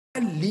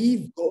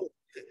believe God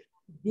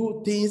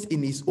do things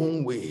in his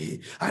own way.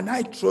 And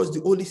I trust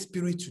the Holy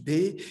Spirit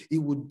today, he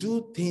will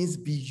do things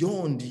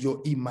beyond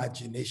your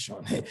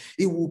imagination.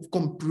 He will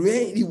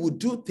comprehend, he will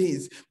do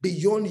things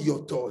beyond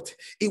your thought.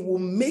 It will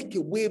make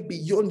a way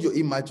beyond your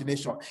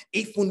imagination.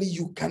 If only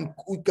you can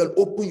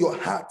open your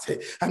heart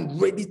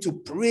and ready to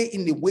pray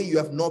in a way you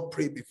have not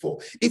prayed before.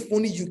 If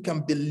only you can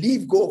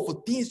believe God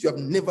for things you have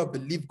never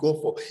believed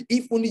God for.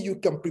 If only you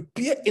can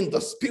prepare in the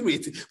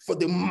spirit for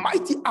the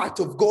mighty act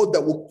of God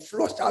that will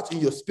flush out in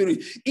your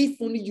spirit. If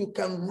only you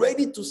can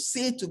ready to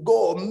say to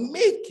God,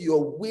 make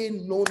your way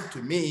known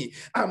to me,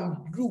 and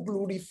you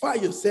glorify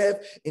yourself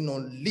in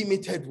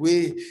unlimited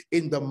way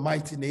in the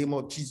mighty name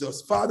of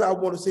Jesus. Father, I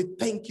want to say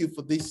thank you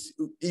for this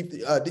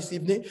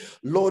evening.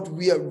 Lord,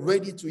 we are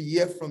ready to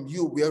hear from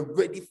you. We are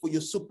ready for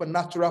your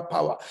supernatural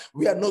power.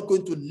 We are not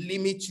going to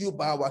limit you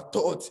by our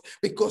thoughts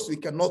because we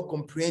cannot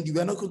comprehend you.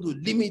 We are not going to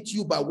limit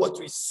you by what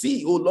we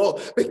see, oh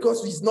Lord,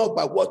 because it's not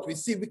by what we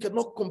see. We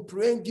cannot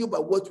comprehend you by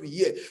what we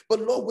hear.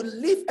 But Lord, we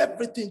leave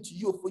everything to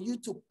you for you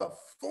to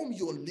perform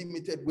your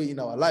unlimited way in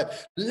our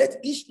life. Let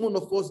each one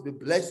of us be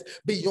blessed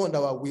beyond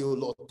our will,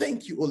 Lord.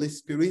 Thank you, Holy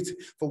Spirit,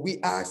 for we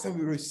ask and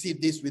we receive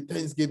this with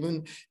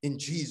thanksgiving in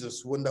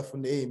Jesus' wonderful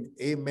name.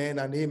 Amen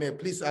and amen.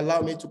 Please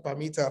allow me to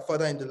permit our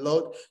Father in the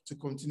Lord to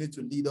continue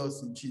to lead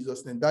us in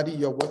Jesus' name. Daddy,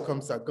 you're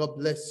welcome, sir. God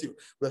bless you.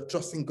 We're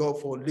trusting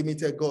God for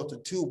unlimited God to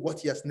do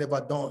what he has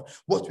never done,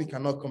 what we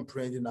cannot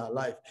comprehend in our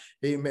life.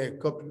 Amen.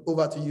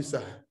 Over to you,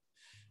 sir.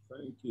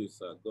 Thank you,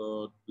 sir.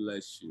 God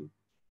bless you.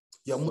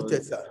 You're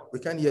muted, sir. We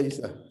can't hear you,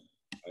 sir.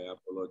 I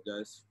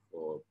apologize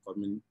for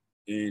coming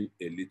in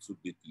a little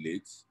bit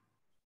late.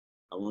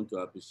 I want to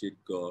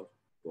appreciate God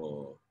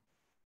for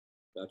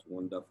that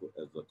wonderful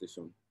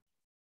exhortation.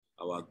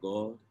 Our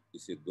God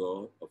is a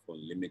God of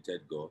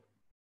unlimited God.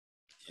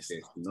 Yes,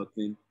 there's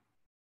nothing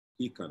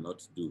he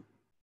cannot do.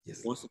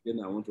 Yes, once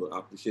again, I want to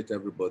appreciate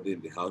everybody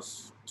in the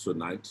house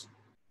tonight.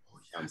 Oh,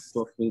 yes.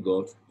 I'm trusting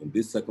God in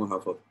this second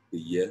half of the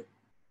year.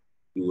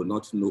 You will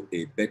not know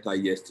a better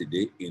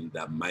yesterday in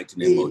the mighty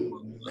name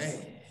of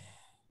Jesus.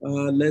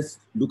 Let's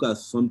look at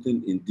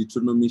something in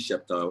Deuteronomy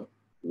chapter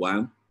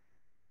 1.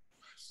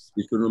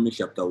 Deuteronomy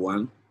chapter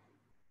 1.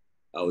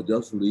 I will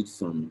just read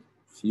some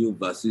few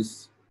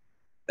verses,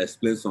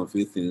 explain some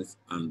few things,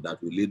 and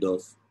that will lead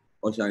us,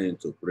 usher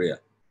into prayer.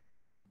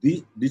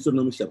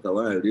 Deuteronomy chapter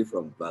 1, I read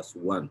from verse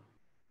 1.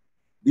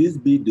 These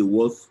be the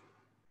words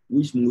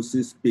which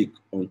Moses spake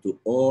unto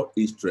all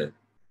Israel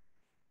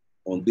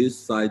on this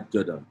side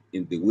Jordan,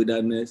 in the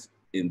wilderness,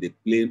 in the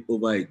plain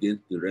over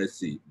against the Red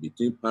Sea,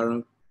 between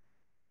Paran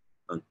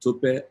and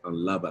Topeh and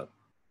Laban,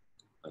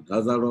 and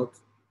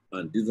Hazaroth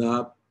and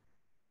Dizahab.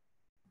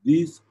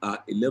 These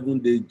are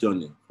 11 days'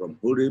 journey from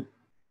Horeb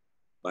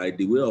by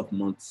the way of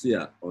Mount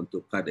Seir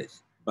unto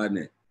Kadesh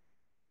Barnea.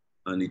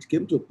 And it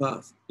came to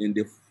pass in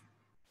the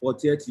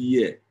 40th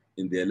year,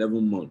 in the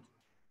 11th month,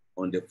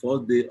 on the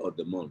 4th day of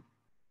the month,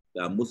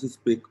 that Moses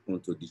spake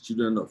unto the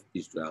children of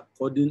Israel,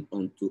 according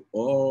unto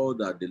all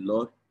that the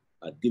Lord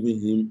had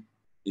given him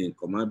in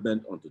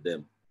commandment unto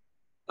them.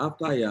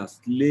 After he had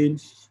slain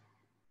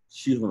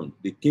Sihon,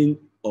 the king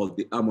of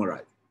the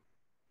Amorites,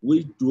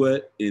 which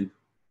dwelt in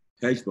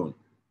Heshbon,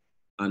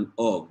 and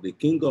Og, the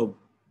king of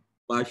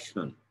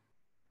Bashan,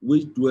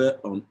 which dwelt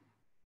on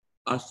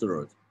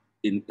Ashtaroth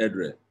in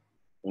Edrei,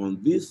 on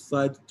this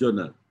side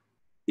Jordan,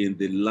 in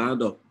the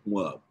land of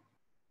Moab,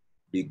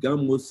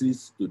 began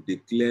Moses to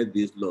declare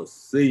this law,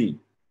 saying,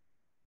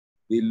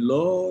 the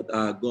Lord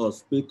our God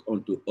spake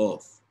unto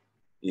us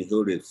in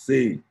Horeb,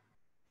 saying,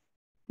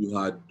 you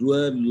have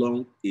dwelt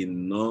long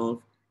enough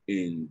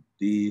in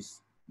this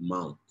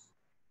mount.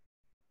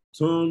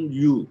 Turn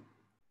you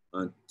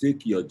and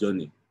take your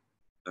journey,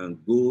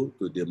 and go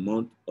to the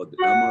mount of the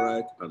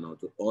Amorite, and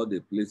unto all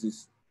the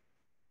places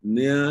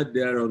near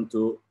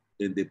thereunto,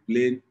 in the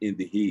plain, in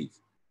the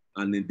hills,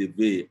 and in the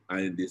vale,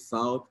 and in the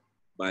south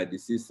by the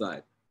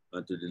seaside,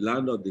 and to the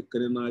land of the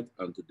Canaanites,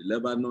 and to the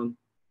Lebanon,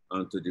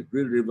 and to the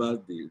great rivers,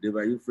 the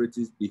river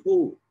Euphrates.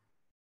 Behold,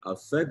 I've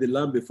set the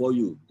land before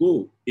you.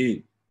 Go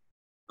in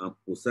and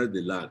possess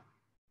the land,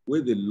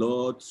 where the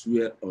Lord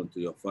sware unto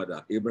your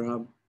father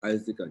Abraham,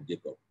 Isaac, and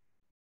Jacob,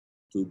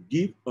 to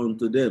give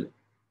unto them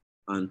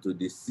and to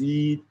the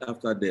seed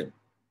after them.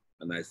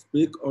 And I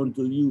spake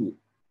unto you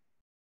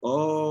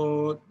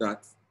all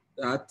that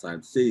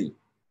time, saying,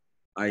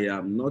 I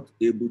am not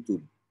able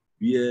to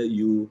bear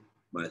you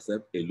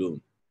myself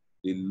alone.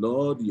 The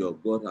Lord your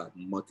God hath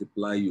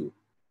multiplied you,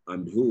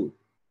 and behold,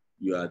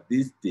 you are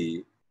this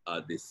day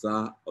at the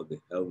star of the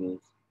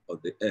heavens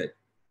of the earth.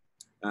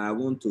 I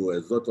want to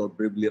exhort us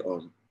briefly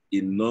on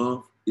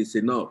enough is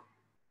enough.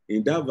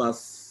 In that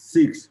verse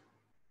 6,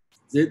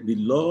 said, the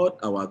Lord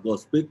our God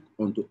spake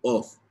unto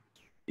us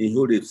in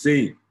Horeb,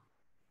 saying,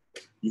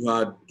 you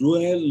have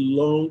dwelt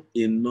long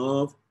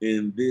enough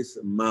in this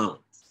mount.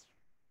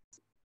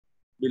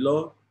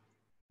 Beloved,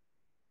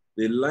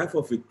 the life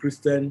of a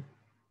Christian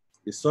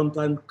is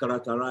sometimes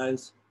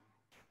characterized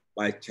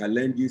by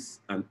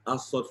challenges and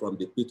assault from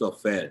the pit of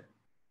hell.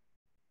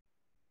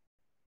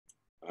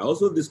 I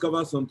also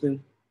discovered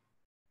something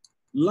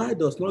Life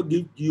does not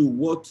give you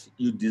what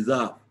you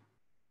deserve,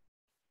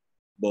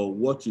 but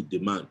what you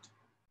demand.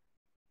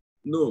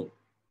 No,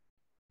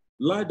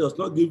 life does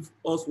not give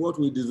us what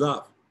we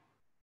deserve.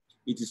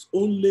 It is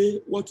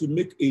only what we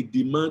make a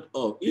demand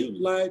of. If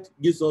life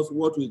gives us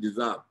what we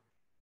deserve,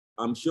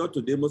 I'm sure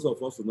today most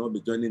of us will not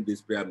be joining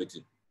this prayer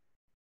meeting.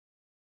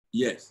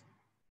 Yes,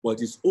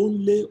 but it's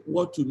only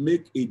what you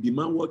make a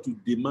demand, what you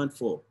demand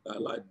for,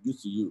 that life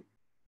gives to you.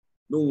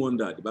 No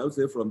wonder the Bible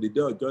says from the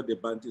day of John the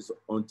Baptist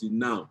until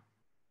now,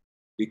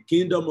 the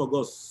kingdom of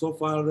God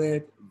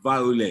suffered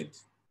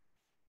violence,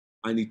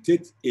 and it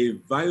takes a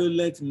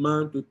violent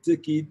man to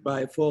take it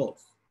by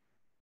force.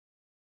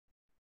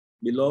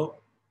 Beloved,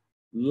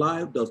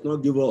 life does not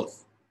give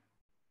us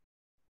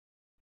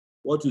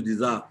what you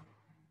deserve,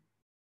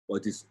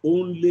 but it's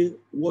only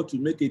what you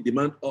make a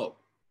demand of.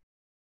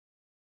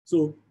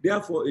 So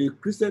therefore, a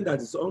Christian that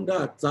is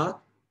under attack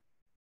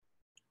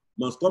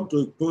must come to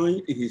a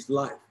point in his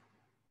life.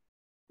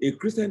 A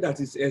Christian that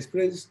is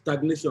experiencing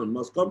stagnation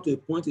must come to a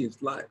point in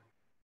his life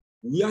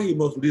where he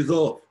must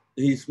resolve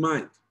in his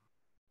mind,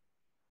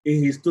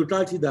 in his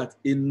totality, that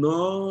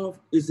enough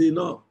is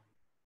enough.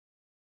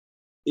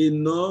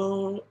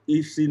 Enough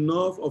is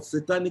enough of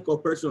satanic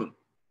oppression.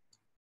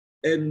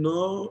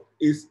 Enough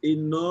is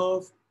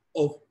enough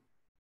of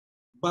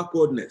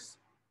backwardness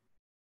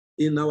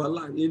in our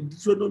life. In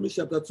Deuteronomy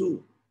chapter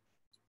 2,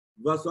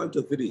 verse 1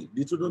 to 3.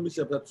 Deuteronomy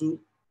chapter 2,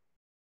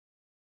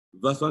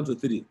 verse 1 to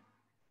 3.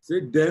 Say,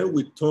 then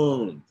we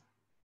turned.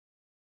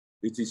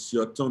 It is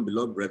your turn,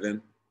 beloved brethren,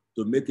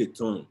 to make a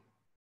turn.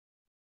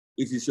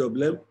 It is your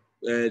beloved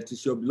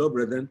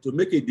brethren, to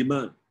make a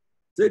demand.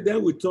 Say,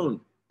 then we turned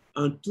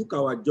and took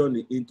our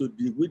journey into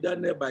the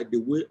wilderness by the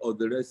way of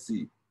the Red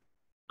Sea.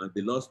 And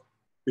the Lord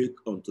spake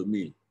unto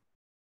me.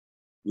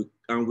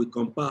 We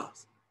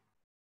compassed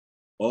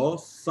or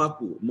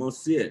circle,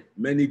 monsieur,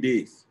 many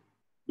days.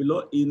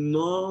 Beloved,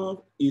 enough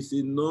is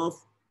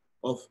enough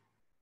of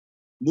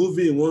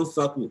moving in one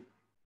circle.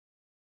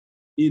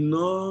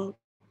 Enough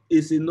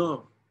is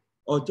enough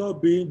of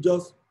just being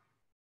just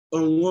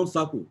on one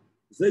circle.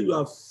 Say you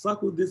have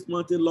circled this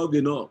mountain long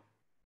enough.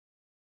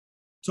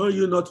 Turn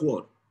you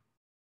northward.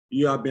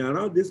 You have been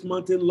around this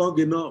mountain long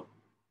enough.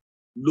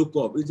 Look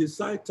up. It is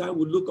high time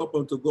we look up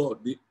unto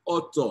God, the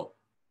author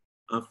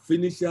and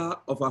finisher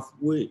of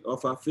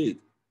our faith.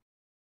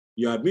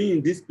 You have been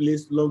in this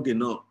place long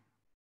enough.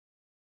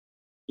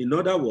 In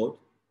other words,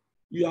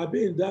 you have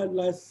been in that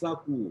life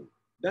circle,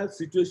 that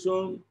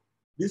situation,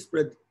 this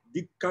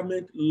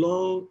predicament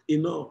long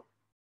enough.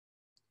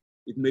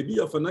 It may be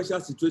your financial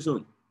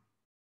situation.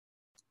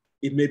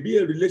 It may be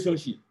a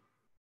relationship.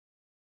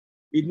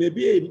 It may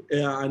be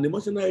an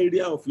emotional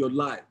area of your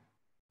life.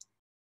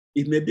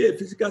 It may be a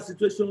physical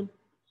situation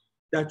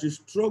that you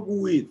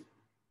struggle with,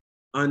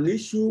 an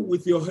issue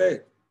with your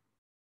head.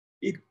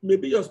 It may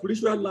be your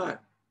spiritual life,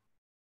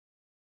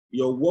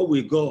 your work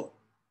with God,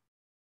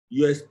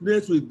 your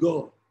experience with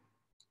God,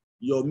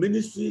 your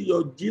ministry,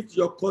 your gift,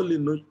 your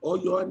calling, or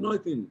your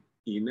anointing.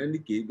 In any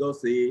case, God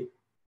says,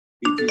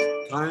 it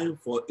is time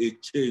for a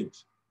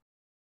change.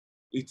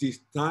 It is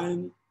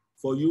time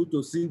for you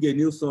to sing a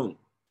new song.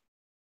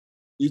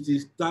 It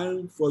is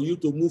time for you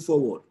to move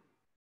forward.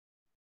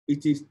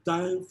 It is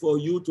time for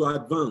you to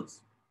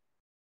advance.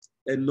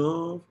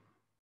 Enough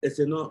is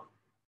enough.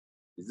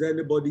 Is there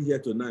anybody here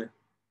tonight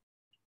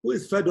who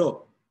is fed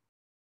up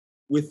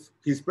with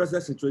his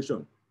present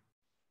situation?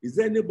 Is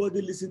there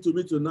anybody listening to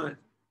me tonight?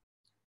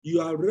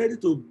 You are ready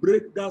to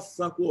break that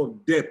circle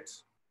of debt.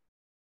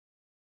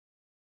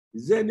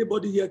 Is there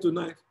anybody here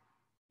tonight?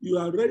 You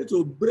are ready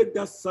to break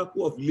that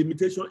circle of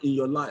limitation in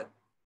your life.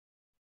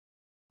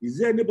 Is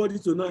there anybody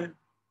tonight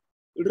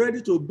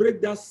ready to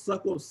break that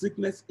circle of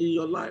sickness in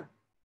your life?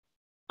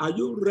 Are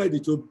you ready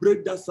to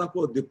break that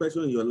circle of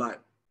depression in your life?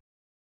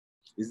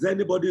 Is there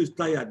anybody who's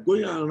tired,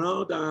 going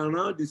around and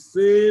around the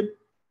same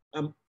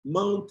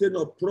mountain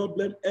of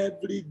problem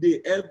every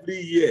day, every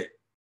year?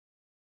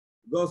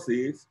 God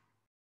says,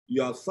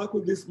 you have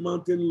circled this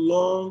mountain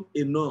long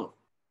enough.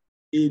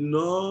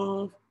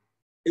 Enough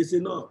is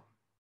enough.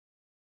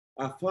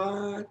 I've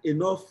had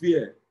enough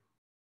fear.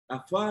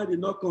 I've had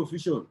enough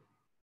confusion.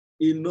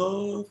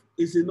 Enough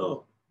is enough.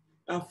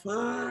 I've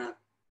had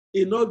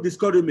enough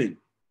discouragement.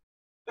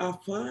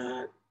 I've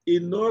had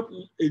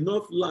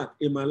enough lack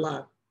in my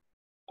life.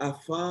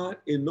 I've had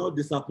enough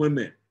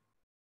disappointment.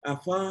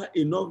 I've had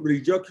enough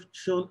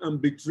rejection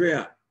and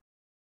betrayal.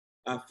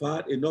 I've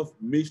had enough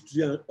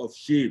mystery of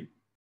shame.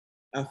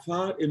 I've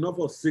had enough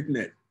of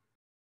sickness.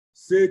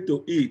 Say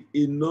to it,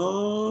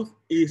 enough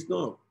is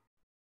enough.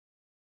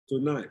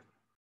 Tonight,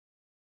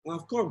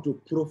 I've come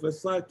to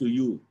prophesy to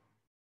you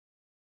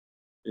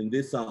in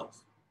this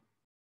house.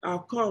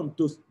 I've come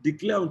to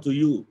declare unto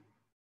you,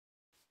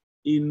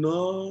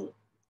 enough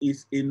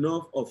is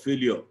enough of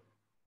failure.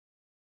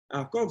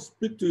 I've come to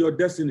speak to your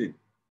destiny.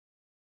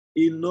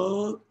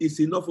 Enough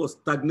is enough of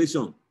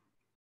stagnation.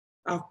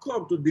 I've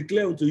come to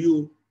declare unto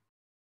you,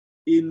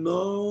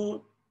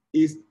 enough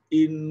is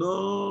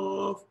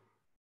enough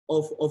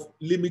of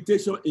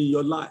limitation in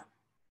your life.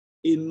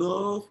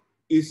 Enough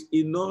is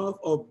enough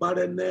of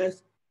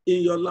barrenness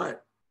in your life,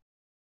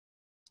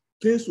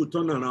 things will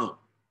turn around.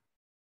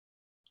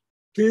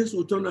 Things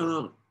will turn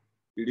around.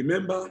 You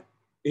remember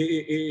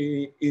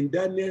in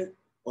Daniel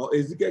or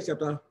Ezekiel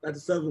chapter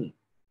 37,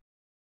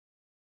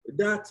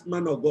 that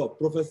man of God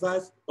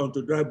prophesied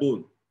unto dry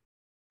bone,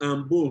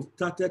 and bones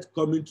started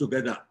coming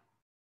together.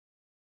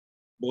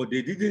 But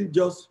they didn't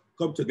just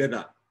come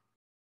together,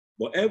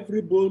 but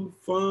every bone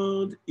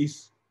found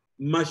its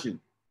smashing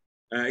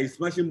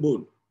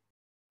bone.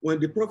 When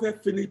the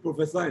prophet finished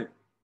prophesying,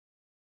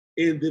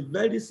 in the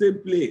very same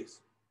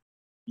place,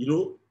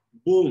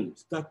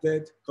 bones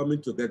started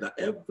coming together.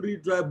 Every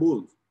dry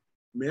bone,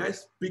 may I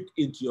speak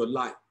into your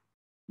life.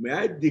 May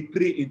I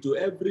decree into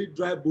every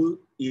dry bone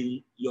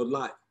in your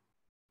life,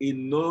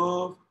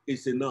 enough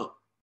is enough.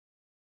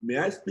 May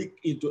I speak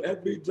into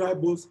every dry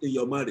bones in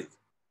your marriage,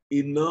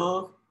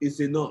 enough is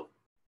enough.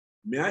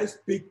 May I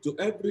speak to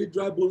every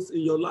dry bones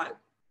in your life,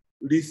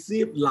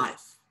 receive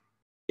life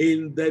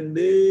in the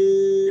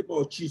name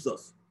of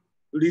Jesus.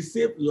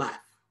 Receive life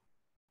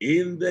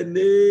in the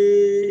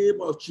name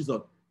of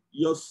Jesus.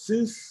 Your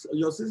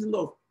season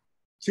of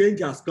change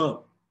has come.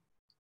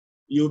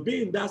 You've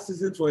been in that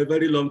season for a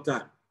very long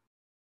time.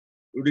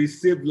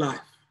 Receive life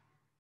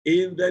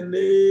in the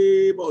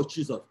name of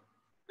Jesus.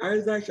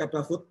 Isaiah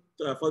chapter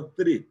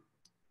 43,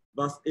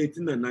 verse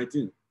 18 and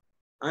 19.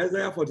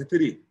 Isaiah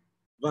 43,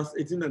 verse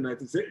 18 and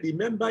 19. Say,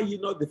 remember ye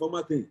not the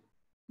former things,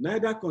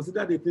 neither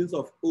consider the things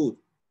of old.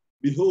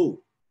 Behold,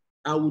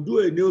 I will do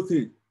a new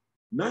thing.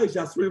 Now it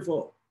shall spring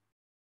forth.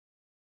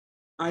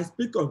 I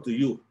speak unto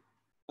you,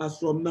 as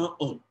from now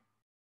on,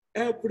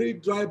 every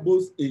dry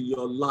bones in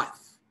your life,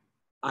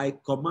 I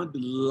command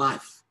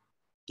life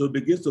to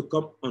begin to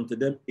come unto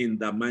them in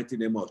the mighty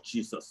name of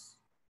Jesus.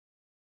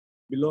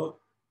 Beloved,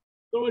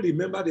 don't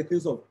remember the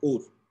things of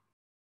old.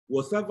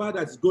 Whatever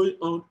that's going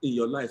on in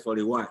your life for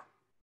a while,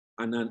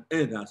 and an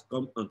end has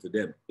come unto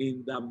them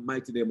in the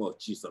mighty name of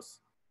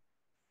Jesus.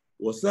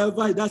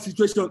 Whatever that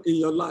situation in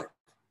your life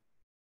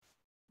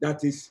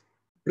that is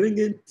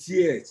bringing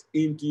tears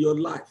into your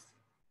life,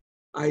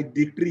 I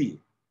decree,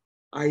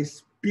 I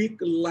speak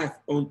life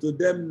unto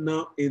them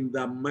now in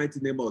the mighty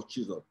name of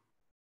Jesus.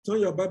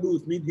 Turn your Bible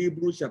with me,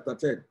 Hebrews chapter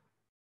 10.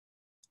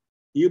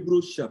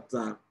 Hebrews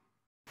chapter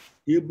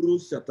 10.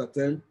 Hebrews chapter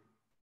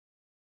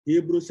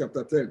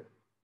 10.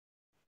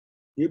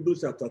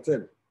 Hebrews chapter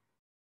 10.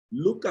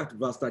 Look at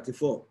verse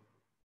 34.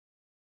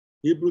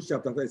 Hebrews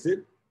chapter 10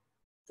 said,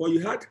 for you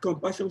had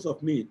compassion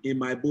of me in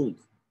my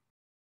bones,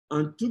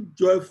 and took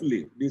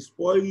joyfully the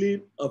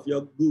spoiling of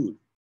your good,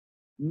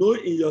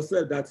 knowing in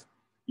yourself that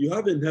you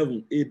have in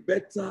heaven a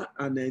better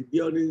and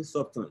enduring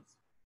substance.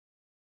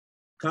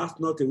 Cast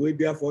not away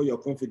therefore your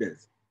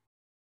confidence,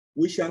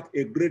 which hath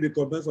a great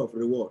recompense of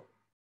reward.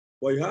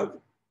 For you have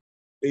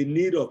a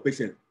need of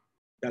patience,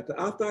 that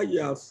after you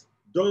have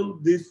done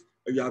this,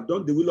 you have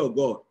done the will of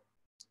God,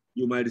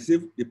 you might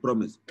receive the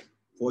promise.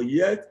 For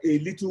yet a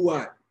little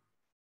while,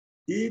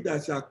 he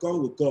that shall come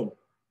will come,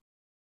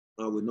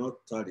 and will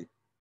not tarry.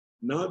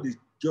 Now the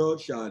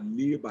just shall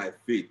live by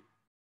faith.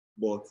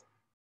 But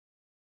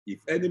if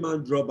any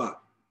man draw back,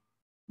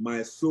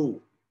 my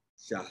soul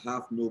shall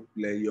have no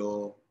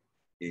pleasure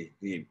in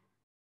him.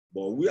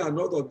 But we are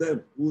not of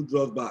them who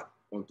draw back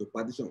unto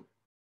perdition,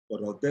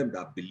 but of them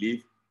that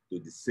believe to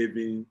the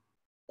saving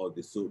of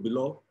the soul.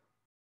 Beloved,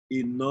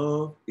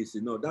 enough is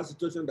enough. That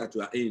situation that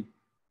you are in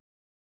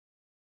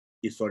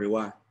is for a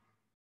while.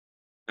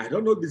 I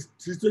don't know the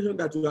situation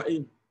that you are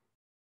in.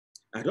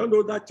 I don't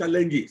know that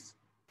challenges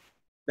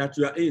that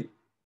you are in.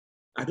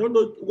 I don't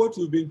know what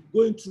you've been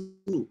going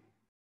through,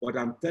 but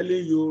I'm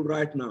telling you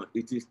right now,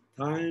 it is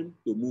time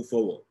to move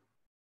forward.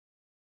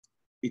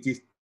 It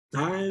is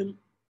time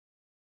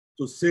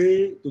to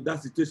say to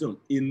that situation,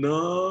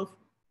 enough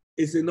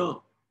is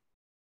enough.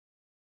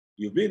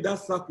 You've been in that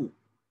circle.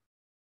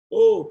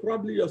 Oh,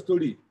 probably your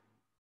story.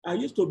 I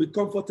used to be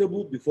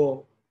comfortable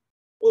before.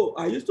 Oh,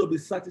 I used to be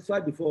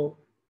satisfied before.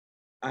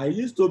 I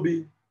used to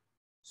be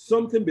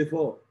something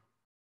before.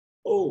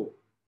 Oh,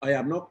 I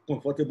am not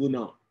comfortable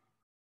now.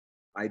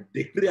 I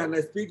decree and I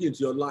speak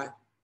into your life.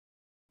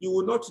 You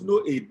will not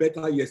know a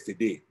better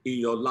yesterday in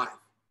your life,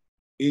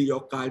 in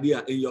your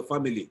career, in your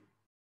family,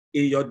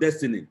 in your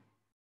destiny,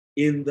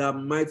 in the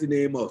mighty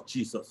name of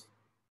Jesus.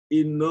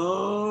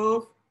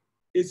 Enough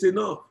is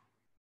enough.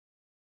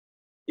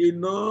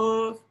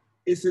 Enough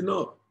is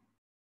enough.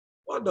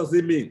 What does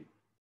it mean?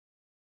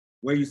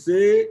 When you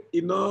say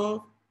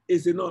enough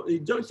is enough,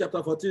 in John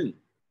chapter 14,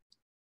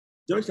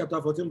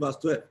 verse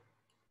 12,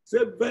 say,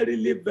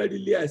 verily,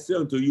 verily, I say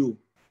unto you,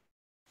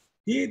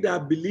 he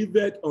that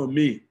believeth on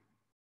me,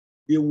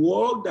 the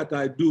work that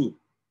I do,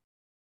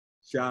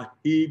 shall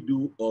he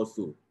do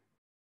also.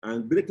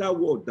 And greater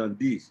work than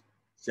this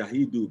shall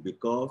he do,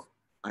 because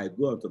I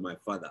go unto my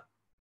Father.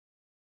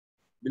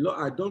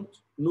 Beloved, I don't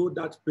know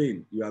that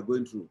pain you are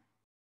going through.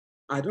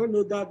 I don't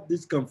know that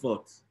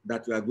discomfort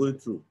that you are going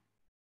through.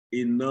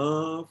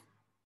 Enough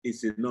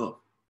is enough.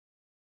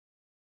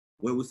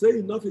 When we say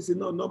enough is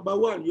enough, number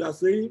one, you are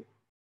saying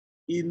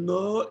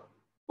enough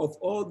of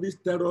all these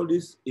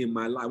terrorists in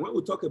my life. When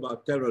we talk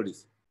about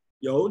terrorists,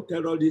 your own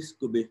terrorists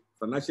could be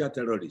financial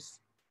terrorists.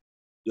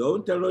 Your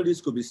own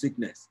terrorists could be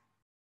sickness.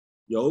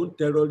 Your own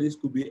terrorists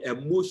could be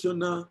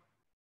emotional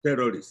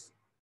terrorists.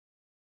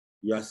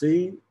 You are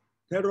saying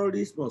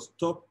terrorists must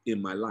stop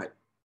in my life.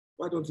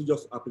 Why don't you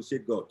just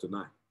appreciate God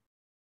tonight?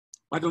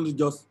 Why don't you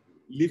just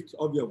lift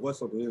up your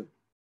voice unto him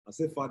and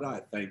say, Father,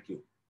 I thank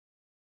you.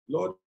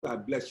 Lord, I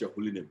bless your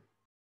holy name.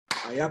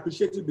 I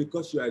appreciate you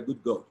because you are a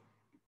good God.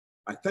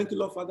 I thank you,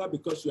 Lord Father,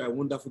 because you are a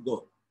wonderful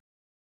God.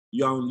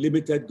 You are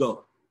unlimited God.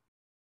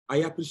 I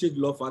appreciate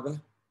you, Lord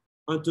Father.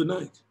 And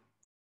tonight,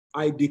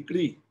 I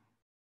decree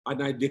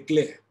and I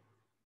declare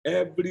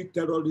every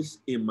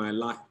terrorist in my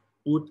life,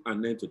 put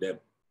an end to them.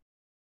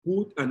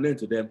 Put an end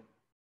to them.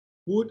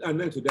 Put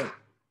an end to them.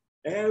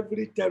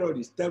 Every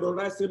terrorist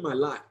terrorizing my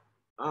life.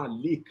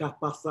 Alika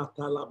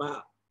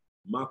pasatalaba.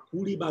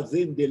 Makuri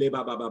bazendele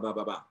baba baba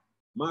baba.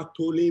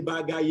 Matole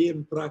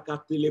bagayem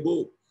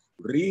prakatelebo.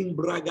 Ring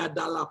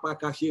bragadala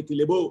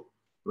pakashetelebo.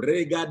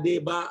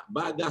 Regadeba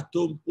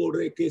bagatompo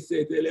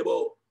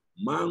rekesetelebo.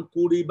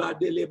 Mankuri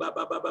badele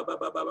baba baba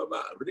baba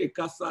baba.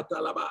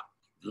 Rekasatalaba.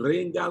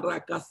 Renga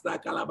rakasa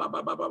kalaba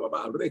baba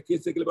baba.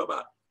 Rekesekele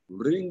baba.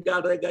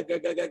 Ringa rega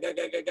gaga gaga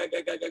gaga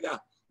gaga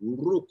gaga.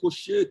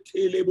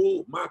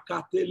 Rukushetelebo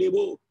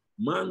makatelebo.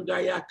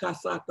 Mangaya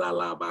kasata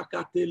la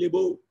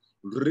bakatelebo.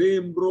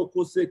 Rembro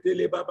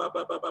kosetele baba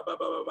baba baba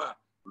baba.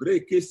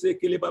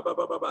 Rekesekele baba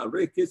baba baba.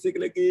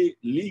 Rekesekele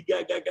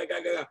liga gaga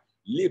gaga.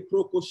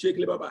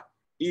 Leprokoshekele baba.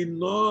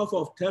 Enough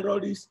of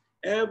terrorists.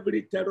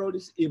 Every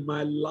terrorist in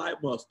my life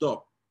must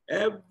stop.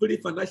 Every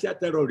financial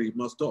terrorist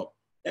must stop.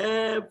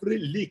 Every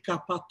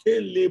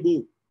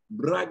likapatelebo.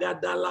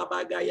 Bragadala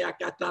bagaya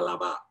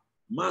katalaba.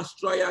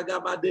 Mastroya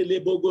gabadele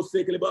bogo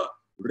sekeleba.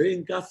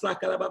 Renka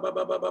sakala baba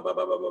baba baba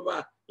baba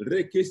baba.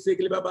 Reke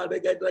sekele baba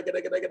rega rega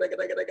rega rega rega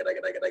rega rega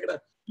rega rega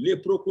rega. Le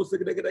proko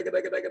sekele rega rega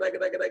rega rega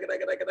rega rega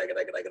rega rega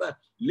rega rega.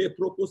 Le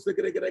proko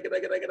sekele rega rega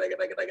rega rega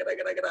rega rega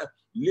rega rega.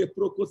 Le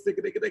proko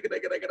sekele rega rega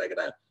rega rega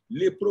rega.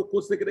 Le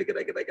proko sekele rega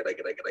rega rega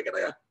rega rega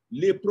rega.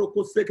 Le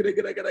proko sekele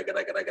rega rega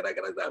rega rega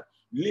rega rega.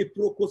 Le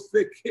proko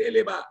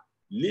sekele ba.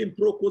 Ah,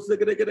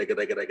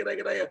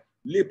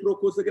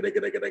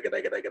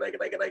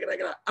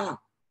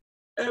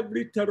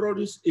 every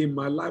terrorist in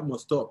my life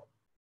must stop.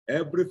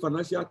 Every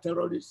financial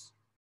terrorist,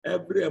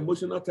 every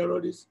emotional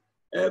terrorist,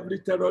 every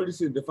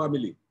terrorist in the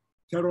family,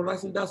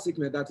 terrorizing that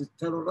sickness that is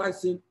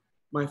terrorizing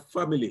my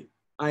family.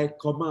 I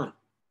command,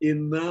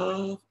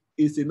 enough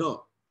is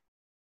enough.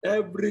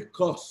 Every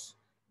cause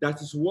that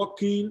is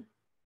working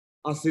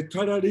as a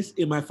terrorist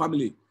in my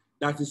family,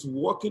 that is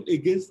working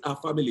against our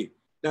family,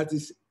 that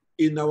is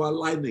in our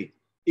lineage,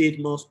 it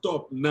must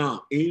stop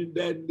now in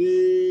the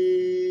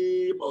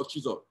name of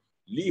Jesus.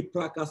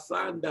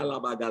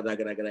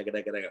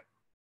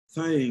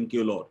 Thank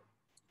you, Lord.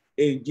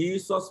 In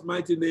Jesus'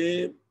 mighty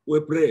name, we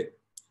pray.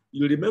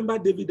 You remember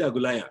David and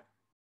Goliath.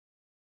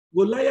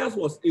 Goliath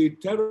was a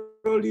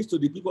terrorist to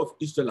the people of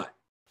Israel,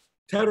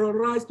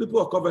 terrorized people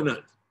of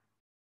covenant.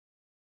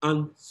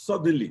 And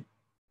suddenly,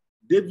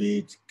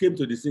 David came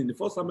to the scene. In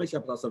 1 Samuel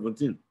chapter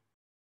 17,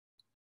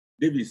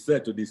 David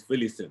said to this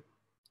Philistine,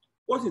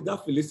 what is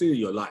that Philistine in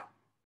your life?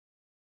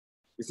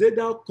 He said,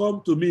 thou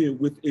come to me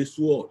with a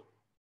sword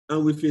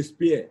and with a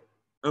spear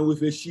and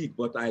with a shield,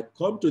 but I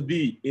come to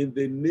thee in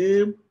the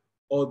name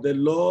of the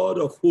Lord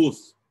of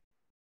hosts.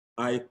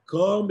 I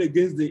come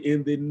against thee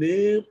in the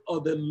name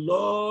of the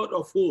Lord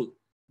of hosts,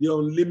 the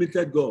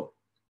unlimited God,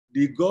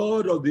 the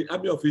God of the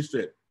army of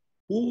Israel,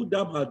 who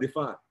thou hast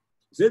defied.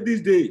 He said,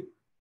 this day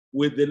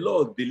will the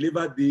Lord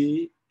deliver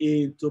thee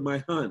into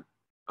my hand,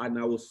 and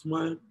I will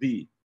smite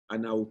thee,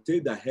 and I will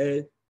take the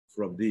head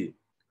from thee,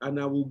 and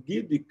I will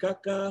give the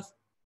carcass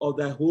of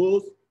thy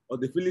host of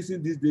the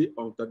Philistines this day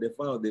unto the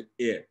fowl of the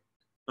air,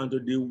 and to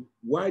the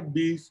wild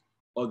beasts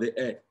of the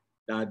earth,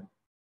 that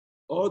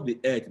all the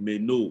earth may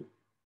know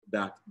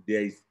that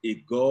there is a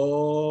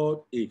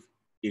God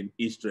in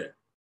Israel.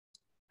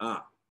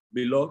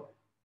 Beloved,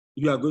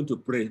 you are going to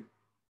pray.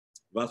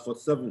 Verse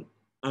 47,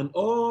 and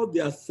all the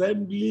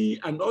assembly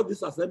and all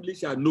this assembly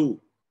shall know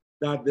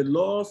that the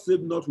Lord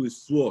saved not with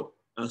sword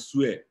and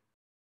swear,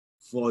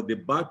 for the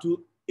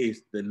battle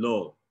is the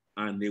Lord,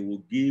 and they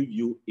will give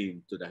you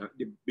into the hand.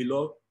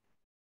 Beloved,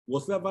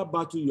 whatever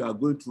battle you are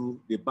going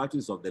through, the battle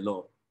is of the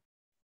Lord.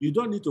 You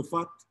don't need to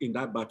fight in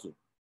that battle.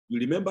 You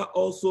remember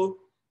also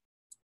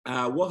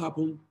what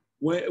happened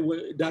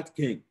when that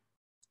king,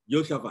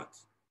 Jehoshaphat,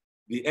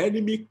 the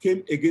enemy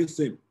came against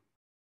him.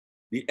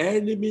 The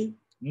enemy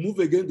moved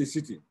against the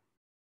city,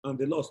 and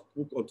the Lord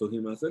spoke unto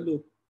him and said,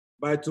 look,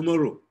 by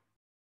tomorrow,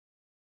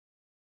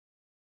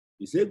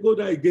 he said, go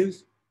down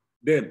against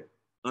them,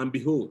 and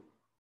behold,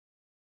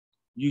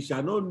 you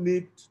shall not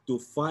need to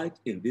fight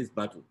in this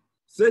battle.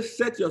 Say,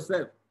 set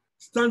yourself,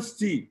 stand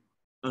still,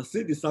 and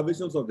see the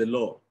salvations of the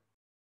Lord.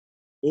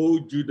 O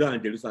Judah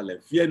and Jerusalem,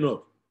 fear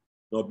not,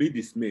 nor be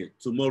dismayed.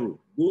 Tomorrow,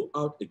 go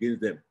out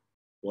against them,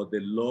 for the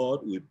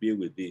Lord will be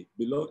with thee.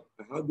 Beloved,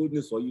 I have good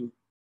news for you.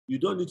 You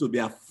don't need to be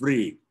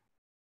afraid.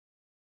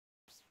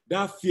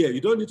 That fear,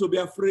 you don't need to be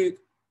afraid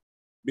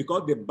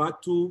because the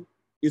battle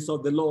is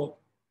of the Lord.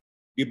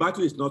 The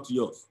battle is not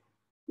yours.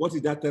 What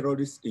is that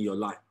terrorist in your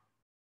life?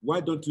 Why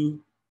don't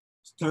you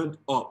stand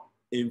up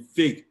in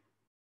faith,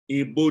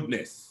 in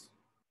boldness?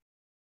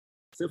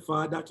 Say,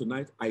 Father,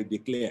 tonight I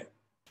declare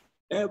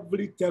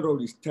every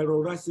terrorist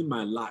terrorizing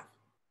my life,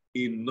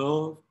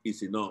 enough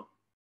is enough.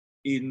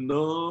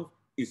 Enough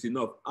is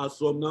enough. As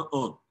from now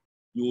on,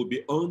 you will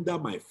be under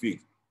my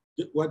feet.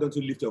 Why don't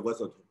you lift your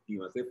voice unto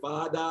him and say,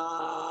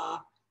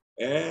 Father,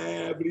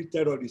 every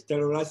terrorist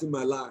terrorizing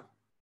my life,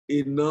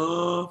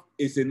 enough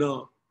is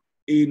enough.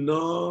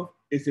 Enough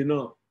is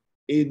enough.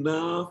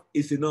 Enough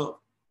is enough.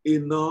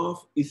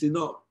 Enough is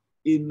enough.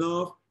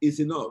 Enough is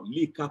enough.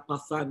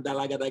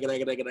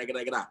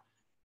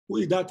 Who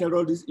is that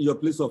terrorist in your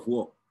place of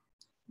war?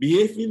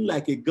 Behaving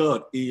like a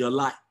God in your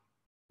life.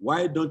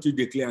 Why don't you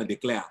declare and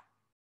declare?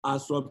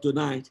 As from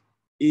tonight,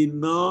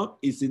 enough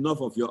is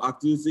enough of your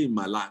activity in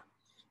my life.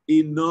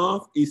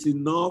 Enough is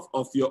enough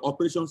of your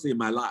operations in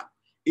my life.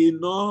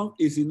 Enough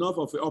is enough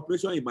of your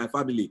operation in my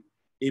family,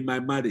 in my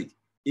marriage,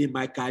 in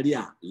my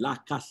career. La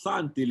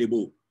kasan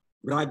telebo,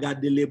 braga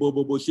delebo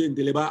bobo shen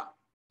teleba,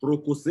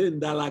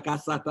 prokosenda la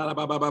kasata la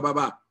baba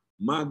baba,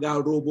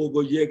 maga robo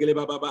gojegele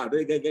baba,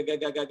 rega gaga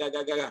gaga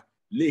gaga gaga,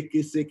 le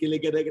kiseke le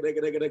gada gada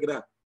gada gada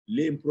gada,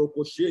 le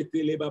prokoshe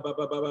tele baba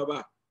baba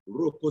baba,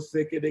 roko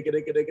seke de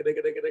gada gada gada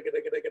gada gada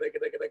gada gada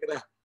gada gada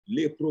gada.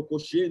 Le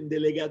prokoshen de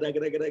le gada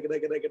gada gada gada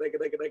gada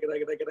gada gada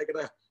gada gada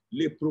gada,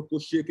 le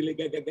prokoshe le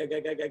gaga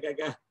gaga gaga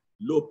gaga,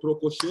 lo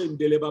prokoshen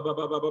de le baba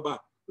baba baba.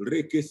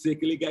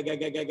 Rekeseke gaga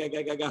gaga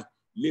gaga gaga,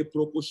 le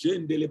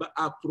prokoshen de leba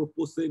a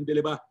proposen de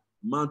leba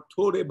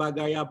mantore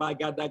bagaya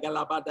bagada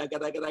galaba da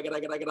gada gada gada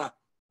gada gada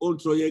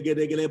ontro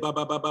yegede gele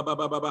baba baba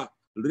baba baba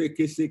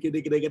rekeseke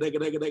de gada gada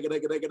gada gada gada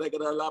gada gada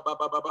gada la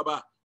baba baba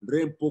baba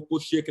rempoko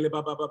shekle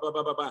baba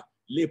baba baba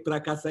le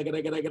prakasa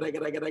gada gada gada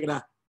gada gada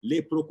gada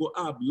le proko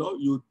ab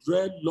Lord, you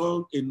dread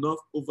long enough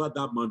over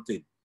that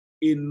mountain.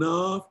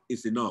 Enough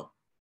is enough.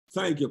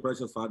 Thank you,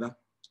 precious Father.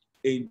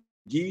 In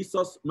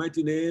Jesus'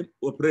 mighty name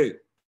we pray.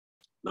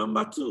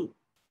 Number two,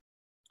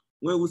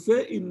 when we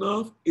say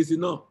enough is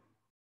enough,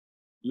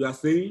 you are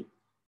saying,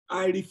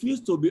 I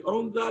refuse to be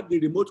under the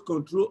remote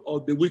control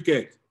of the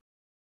wicked.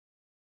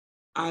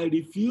 I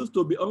refuse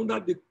to be under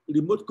the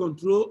remote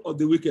control of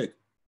the wicked.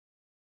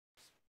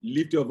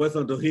 Lift your voice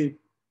unto him.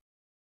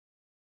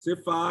 Say,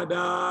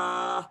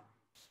 Father,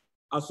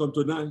 as from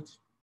tonight,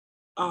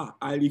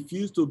 I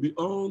refuse to be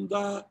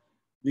under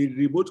the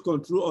remote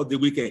control of the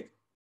wicked.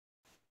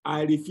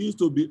 I refuse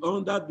to be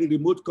under the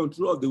remote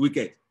control of the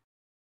wicked.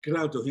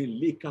 Cry to him.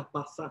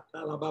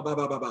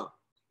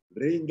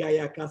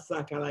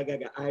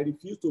 I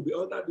refuse to be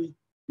under the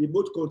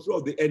remote control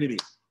of the enemy.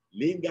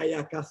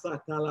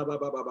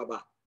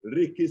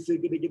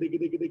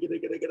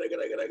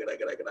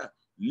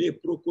 Le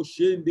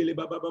procochete le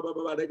baba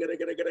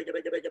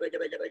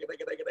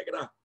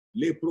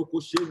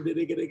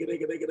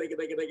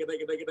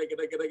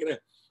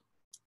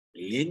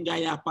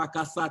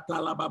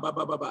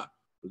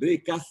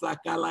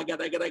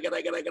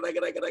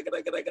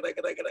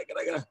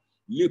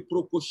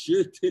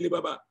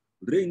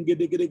ringue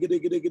de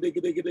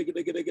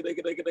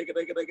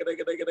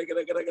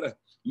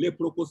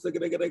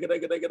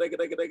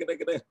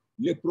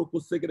le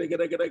procose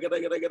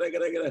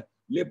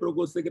le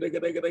procose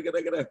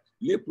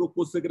le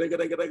procose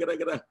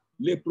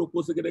le procose le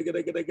procose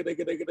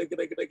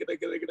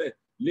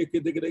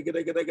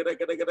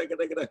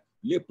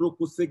le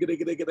procose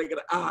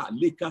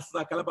le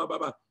casa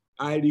calababa.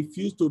 I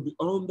refuse to be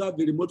under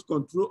the remote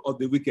control of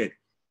the wicked.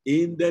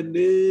 In the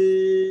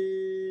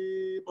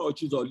name of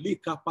Jesus,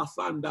 lika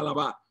pasanda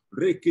laba,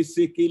 reke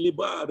seke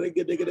liba,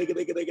 rege de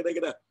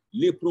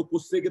le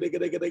prokose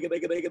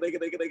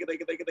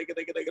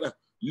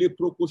le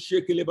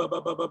prokoshe le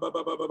baba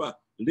baba,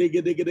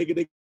 rege de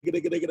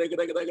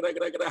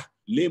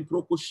le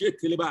prokoshe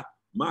le ba,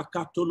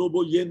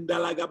 makatolobo yenda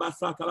la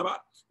gabasa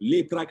kalaba,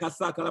 le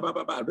prakasa kalaba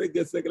baba,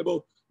 rege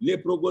sekelebo, le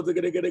prokose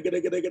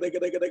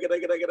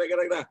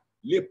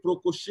le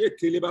prokoshe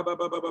le baba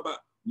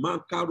baba.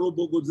 Mankaro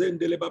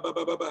bogozende le baba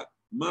baba,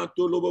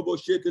 mantolo bobo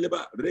sheke le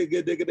ba,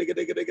 rege de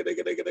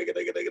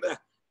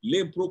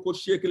lemproko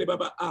sheke le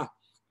baba.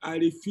 I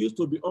refuse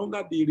to be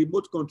under the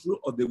remote control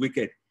of the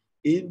wicked.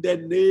 In the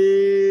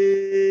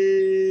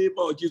name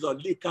of Jesus,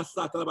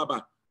 likasata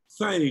baba.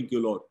 Thank you,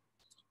 Lord.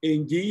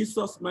 In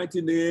Jesus'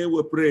 mighty name,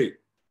 we pray.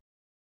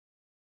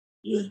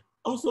 Yeah.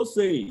 Also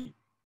saying,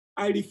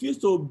 I refuse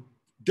to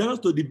dance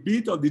to the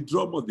beat of the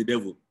drum of the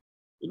devil.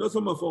 You know,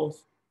 some of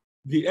us,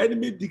 the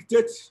enemy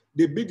dictates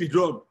the beat the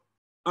drum,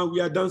 and we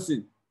are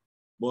dancing.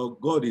 But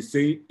God is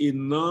saying,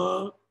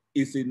 enough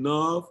is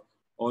enough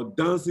of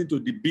dancing to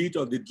the beat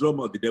of the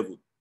drum of the devil.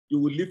 You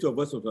will lift your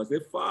voice and say,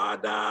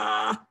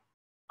 Father,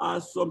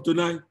 as from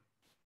tonight,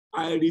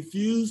 I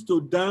refuse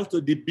to dance to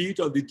the beat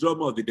of the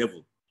drum of the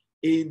devil.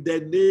 In the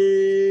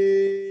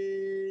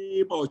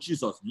name of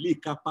Jesus,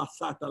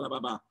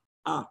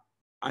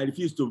 I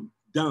refuse to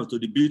dance to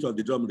the beat of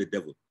the drum of the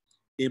devil.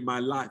 In my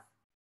life,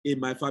 in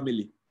my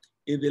family,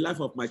 in the life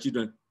of my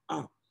children,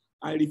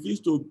 I refuse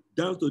to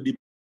dance to the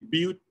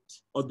beat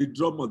of the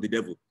drum of the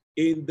devil.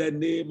 In the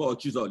name of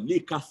Jesus.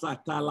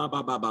 Likasatala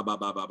baba baba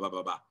baba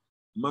baba.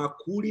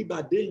 Makuri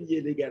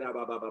badenye legara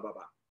baba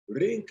baba.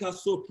 Renka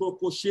so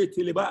prokoshete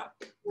leba.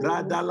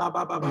 Bradala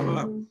baba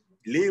baba.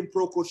 Lim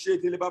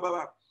prokoshete leba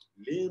baba.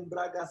 Lim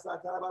braga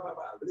satala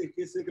baba.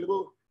 Rekese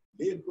glebo.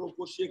 Lim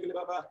prokoshete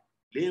baba.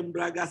 Lim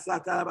braga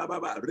satala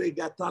baba.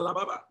 Regatala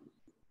baba.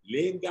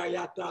 Lenga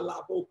yata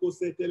la boko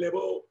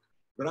setelebo.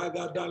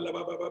 Braga dala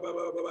baba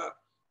baba baba.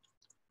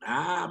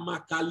 Ah,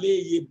 makale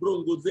ye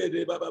brongo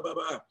zede baba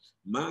baba.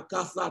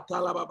 Makasa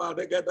tala baba.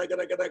 Rega da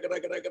gada gada gada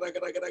gada gada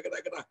gada gada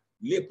gada gada.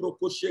 Le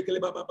prokosheke le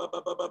baba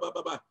baba baba baba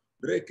baba.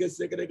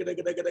 Rekese gada gada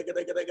gada gada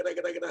gada gada gada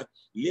gada gada.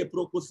 Le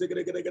prokose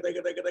gada gada gada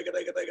gada gada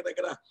gada gada gada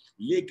gada.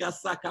 Le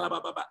kasa kala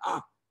baba baba.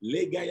 Ah,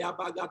 le gaya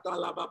bagata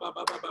la baba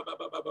baba baba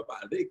baba baba.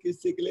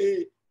 Rekese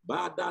gele.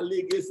 Bada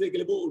lege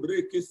seglebo,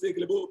 reke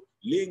seglebo,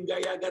 linga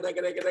ya gada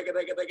gada gada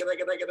gada gada gada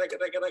gada gada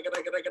gada gada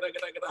gada gada gada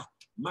gada gada,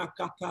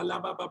 makata la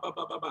ba ba ba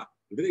ba ba ba,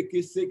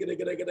 reke segre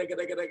gada gada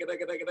gada gada gada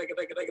gada gada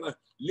gada gada gada,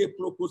 le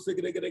proko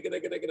segre gada gada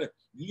gada gada,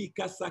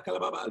 lika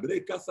sakala ba ba,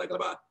 reka sakala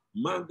ba,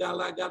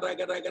 mangala gada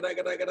gada gada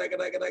gada gada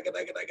gada gada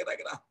gada gada gada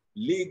gada,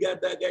 liga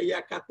daga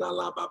ya kata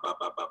la ba ba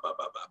ba ba ba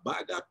ba ba,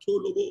 baga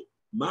tolobo.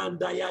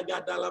 Manda ya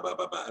gada la ba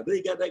ba ba,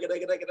 rega gada gada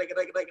gada gada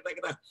gada gada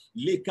gada,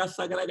 lika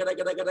sagala gada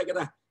gada gada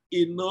gada.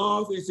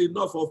 Enough is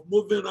enough of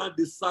moving around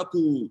the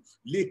circle.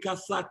 Lika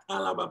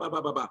satala ba ba ba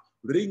ba ba.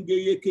 Ringe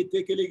ye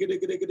kete kele gede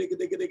gede gede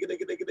gede gede gede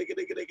gede gede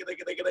gede gede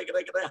gede gede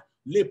gede gede.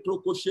 Le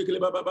proko shekele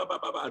ba ba ba ba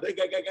ba ba.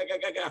 Rega ga ga ga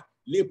ga ga.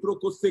 Le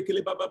proko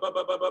sekele ba ba ba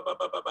ba ba ba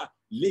ba ba ba.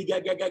 Le ga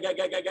ga ga ga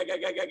ga ga ga ga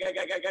ga ga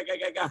ga ga ga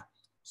ga ga.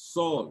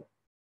 Saul,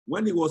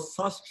 when he was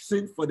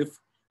searching for the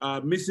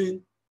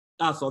missing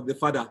ass of the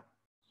father,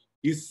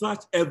 he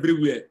searched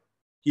everywhere.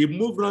 He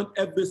moved around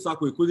every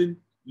circle. He couldn't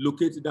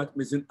locate that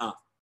missing ass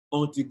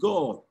until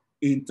God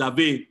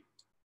intervened.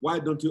 Why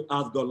don't you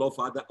ask God, Lord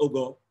Father, oh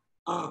God,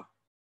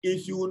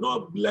 if you will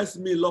not bless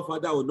me, Lord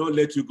Father, I will not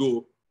let you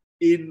go.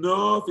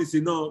 Enough is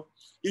enough.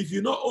 If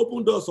you not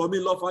open doors for me,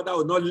 Lord Father, I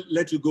will not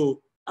let you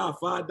go.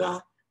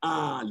 Father,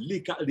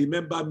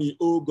 remember me,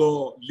 oh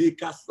God.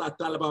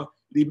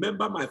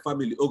 Remember my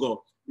family, oh God.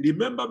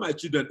 Remember my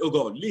children, oh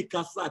God.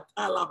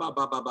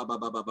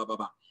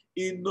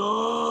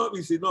 Enough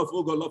is enough,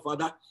 oh God, Lord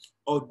Father,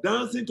 of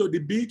dancing to the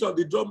beat of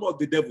the drum of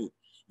the devil.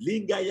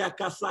 Linga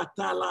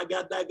yakasata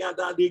lagada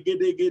gada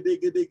gede gede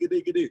gede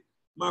gede gede.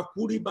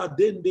 Makuri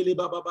badendele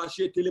baba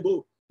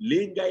bashetelebo.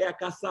 Linga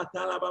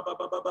yakasata la baba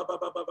baba baba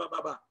baba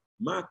baba.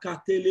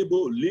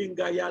 Makatelebo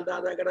linga yada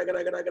gada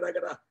gada gada gada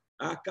gada.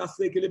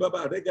 Akasekele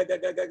baba rega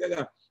gada gada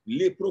gada.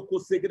 Le proko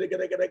segede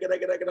gada gada gada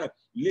gada gada.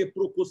 Le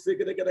proko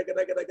segede gada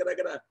gada gada gada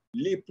gada.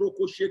 Le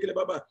proko shekele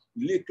baba.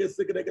 Le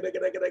kesegede gada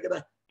gada gada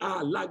gada.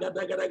 Ah la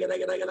gada gada gada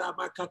gada gada.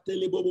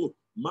 Makatelebo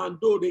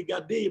mando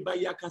regade ba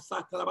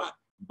yakasata la ba.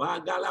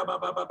 Bagala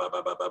baba baba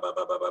baba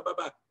baba baba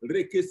baba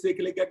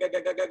rekesekle gaga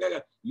gaga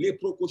gaga le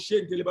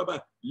prokoshente le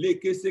baba le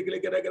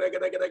kesekle gaga gaga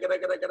gaga gaga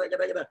gaga gaga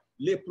gaga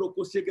le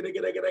prokosekle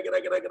gaga gaga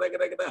gaga gaga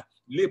gaga gaga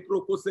le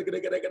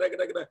prokosekle gaga gaga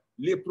gaga gaga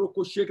le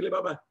prokoshekle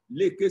baba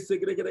le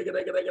kesekle gaga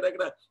gaga gaga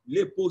gaga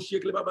le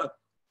poshekle baba.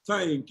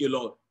 Thank you,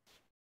 Lord.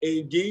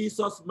 In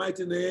Jesus'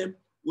 mighty name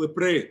we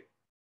pray.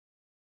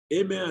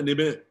 Amen and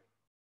amen.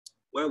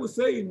 When we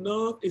say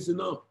enough is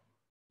enough,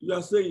 you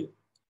are saying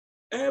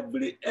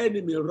every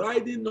enemy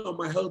riding on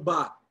my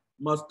husband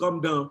must come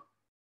down.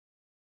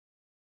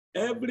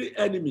 Every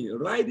enemy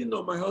riding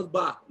on my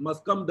husband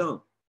must come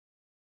down.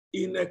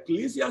 In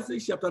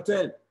Ecclesiastes chapter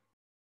 10,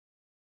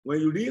 when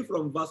you read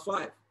from verse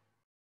 5,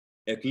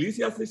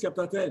 Ecclesiastes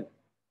chapter 10,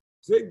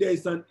 say there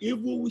is an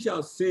evil which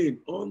has seen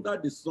under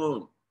the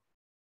sun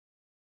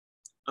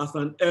as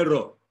an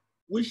error,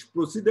 which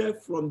proceeded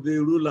from the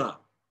ruler.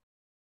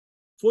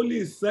 Folly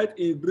is set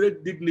in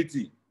great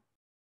dignity,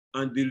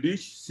 and the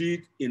rich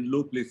sit in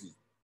low places.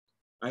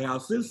 I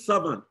have seen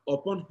servants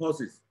upon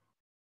horses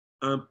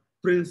and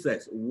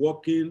princess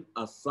walking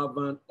as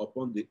servants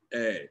upon the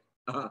earth.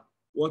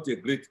 What a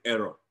great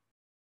error.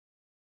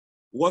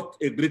 What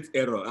a great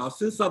error. I have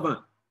seen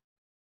servants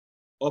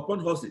upon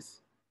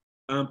horses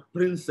and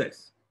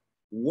princess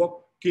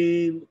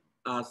walking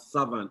as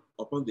servants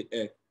upon the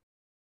earth.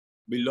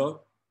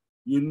 Beloved,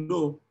 you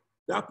know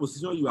that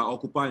position you are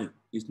occupying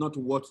is not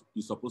what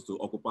you're supposed to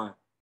occupy.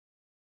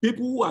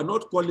 People who are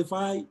not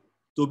qualified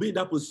to be in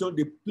that position,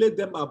 they place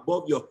them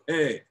above your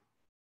head.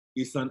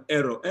 It's an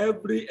error.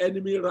 Every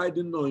enemy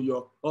riding on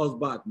your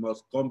husband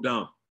must come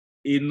down.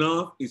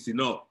 Enough is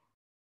enough.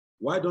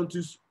 Why don't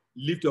you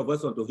lift your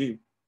voice unto him?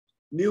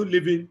 New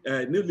Living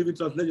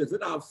Translation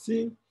said,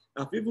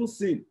 I've even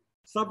seen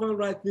servant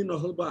riding on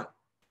husband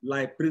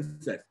like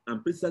princess,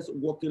 and princess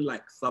walking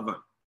like servant.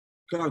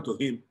 Cry unto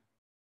him.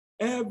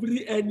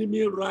 Every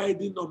enemy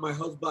riding on my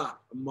husband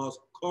must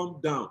come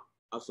down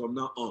as from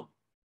now on.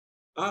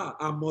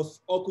 I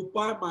must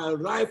occupy my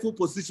rightful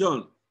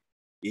position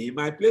in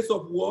my place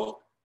of work,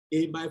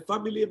 in my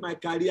family, in my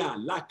career.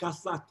 La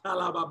casa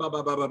talaba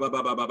baba baba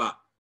baba baba.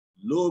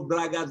 Lo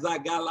braga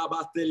zagala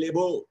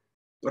bastelebo.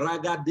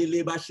 Braga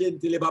deleba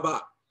shentele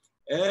baba.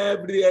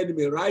 Every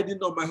enemy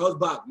riding on my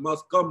horseback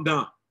must come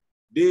down.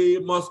 They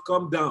must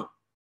come down.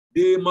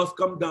 They must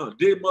come down.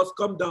 They must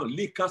come down.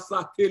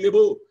 Likasa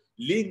telebo,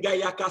 linga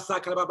yakasa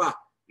karababa.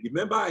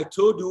 Remember, I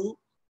told you,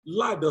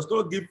 life does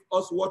not give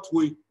us what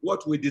we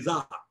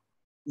desire.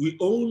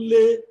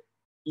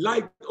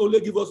 Life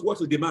only give us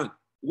what we demand.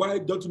 Why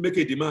don't you make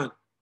a demand?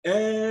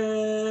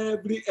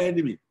 Every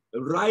enemy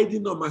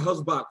riding on my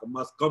horseback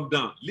must come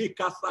down.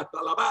 Likasa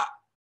talaba,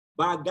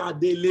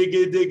 bagade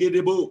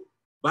legedegedebo,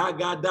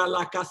 bagada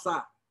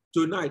lakasa.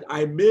 Tonight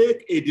I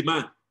make a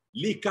demand.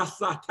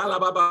 Likasa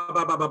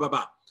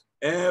talaba.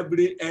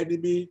 Every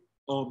enemy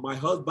on my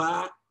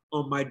horseback,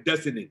 on my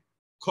destiny,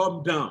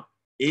 come down,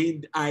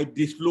 and I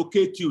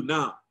dislocate you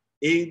now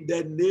in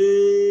the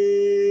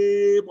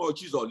name of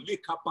Jesus.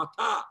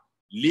 Likapata,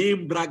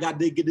 limbraga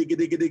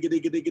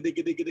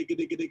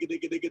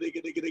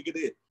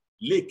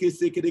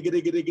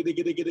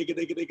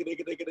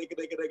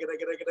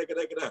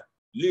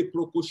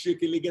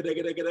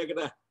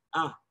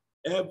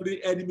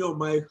every enemy on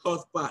my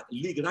horseback,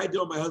 riding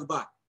on my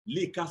horseback,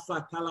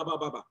 likasa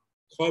talababa.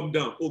 Come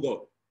down, oh God.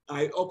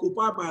 I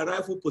occupy my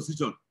rightful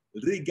position.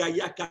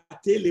 Rigayaka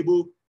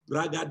telebo,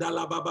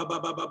 bragadala baba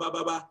baba baba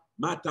baba,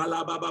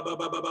 matala baba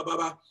baba baba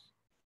baba,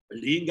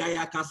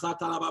 lingayaka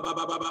satala baba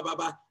baba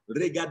baba,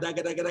 regada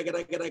gada gada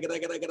gada gada gada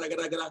gada gada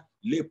gada gada,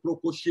 le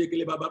prokoshek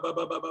le baba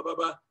baba baba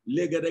baba,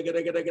 le gada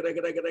gada gada gada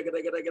gada gada gada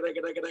gada gada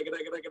gada gada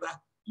gada gada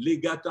gada,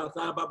 ligata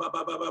baba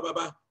baba baba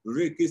baba,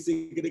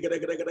 rekisi gada gada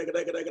gada gada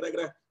gada gada gada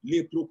gada,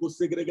 le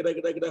prokosek gada gada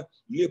gada gada,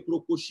 le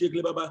prokoshek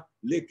le baba,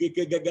 le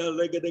keke gaga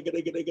gada gada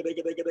gada gada gada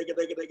gada gada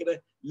gada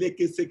gada, le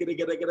kesek gada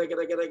gada gada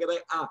gada gada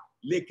gada ah,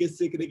 le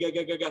kesek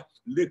gaga gaga,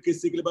 le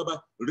kesek le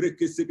baba,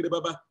 rekesek le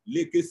baba,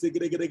 le kesek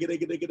gada gada gada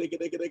gada gada gada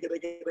gada gada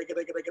gada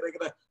gada gada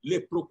gada, le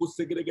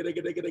prokosek gada gada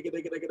gada gada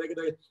gada gada gada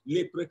gada,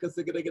 le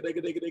prekesek gada gada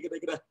gada gada gada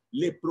gada,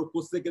 le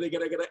prokosek gada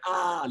gada gada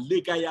ah,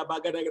 le kaya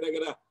baga gada gada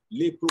gada,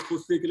 le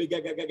prokosek le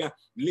gaga gaga,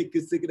 le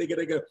kesek gada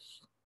gada gada.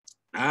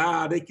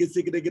 Ah, they kiss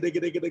it, le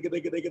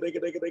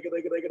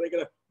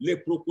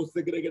propose,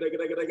 le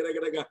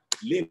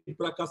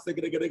pracas,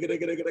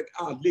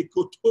 ah, le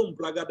cotum,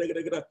 braga,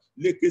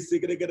 le kiss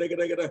it,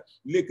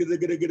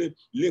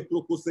 le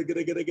propose,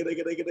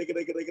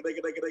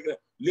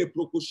 le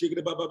propose,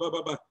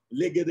 baba,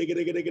 le.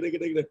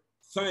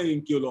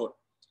 Thank you, Lord.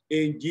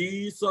 In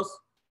Jesus'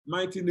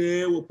 mighty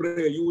name, we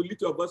pray. You will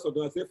lift your voice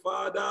and say,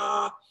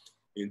 Father,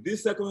 in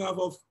this second half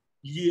of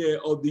the year,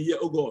 oh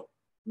God,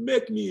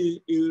 make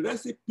me a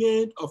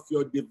recipient of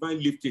your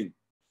divine lifting.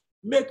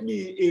 Make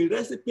me a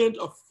recipient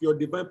of your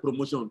divine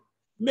promotion.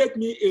 Make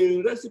me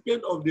a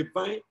recipient of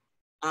divine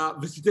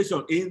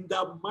visitation in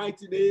the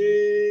mighty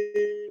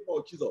name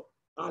of Jesus.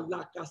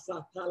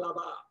 Alakasa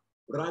talaba,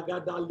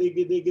 ragada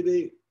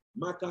legedegede,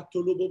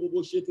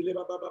 makatolobobo shetele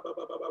baba baba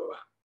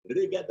baba,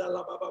 regada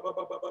la baba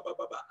baba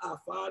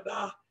baba.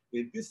 Father,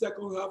 in this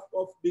second half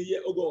of the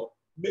year, oh God,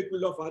 make me,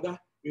 Lord Father,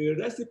 a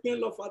recipient,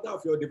 Lord Father,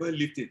 of your divine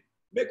lifting.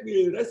 Make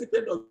me a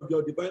recipient of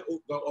your divine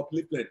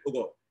upliftment, oh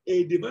God.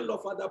 A divine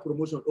Lord Father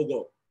promotion, oh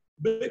God.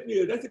 Make me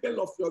a recipient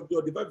of your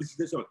divine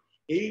visitation.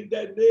 In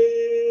the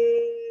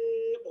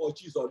name of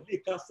Jesus.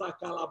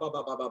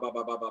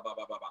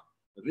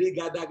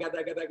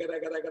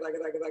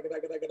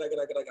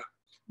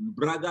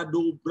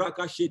 Bragado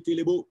braka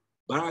shetelebo.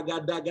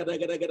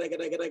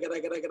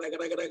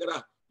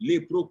 Le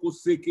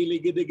prokoseke le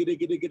gede gede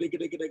gede gede gede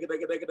gede gede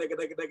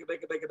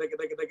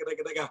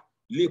gede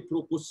le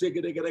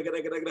prokoseke gede gede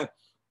gede gede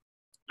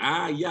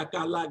ah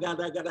yakala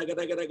gada gada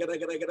gada gada gada gada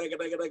gada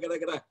gada gada gada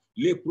gada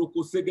le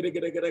prokoseke gede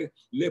gede gede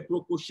le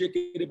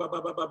prokosheke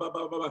baba baba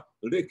baba baba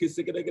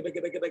rekeseke gede gede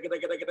gede gede gede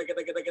gede gede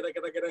gede gede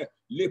gede gede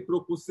le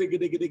prokoseke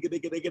gede gede gede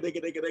gede gede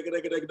gede gede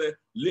gede gede gede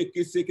le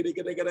keseke gede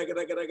gede gede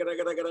gede gede gede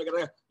gede gede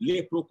gede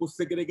le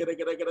prokoseke gede gede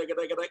gede gede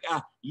gede gede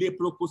ah le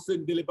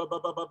prokoseke le baba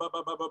baba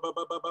baba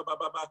baba baba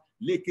baba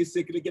le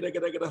keseke gede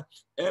gede gede.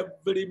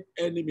 Every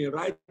enemy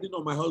riding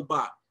on my whole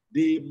back,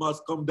 they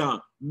must come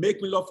down.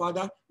 Make me, Lord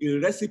Father, a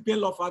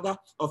recipient, Lord Father,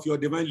 of your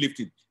divine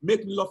lifting.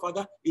 Make me, Lord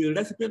Father, a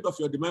recipient of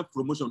your divine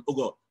promotion. Oh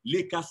God.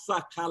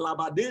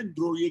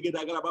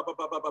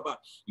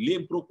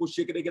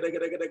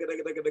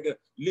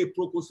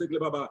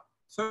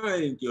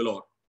 Thank you,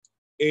 Lord.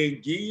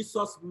 In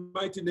Jesus'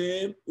 mighty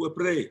name, we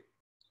pray.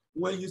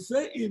 When you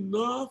say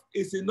enough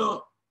is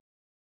enough,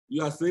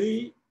 you are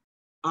saying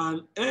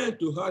an end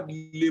to hard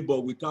labor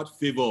without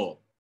favor.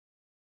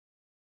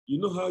 You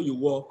know how you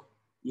walk?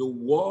 You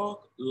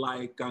walk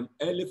like an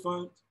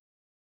elephant,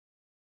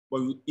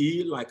 but you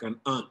eat like an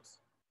ant.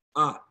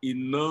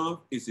 Enough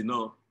is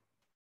enough.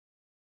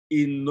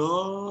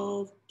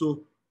 Enough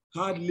to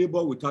hard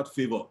labor without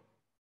favor.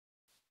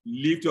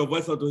 Lift your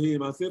voice unto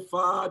him and say,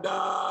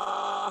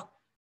 Father,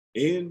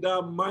 in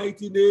the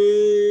mighty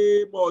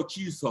name of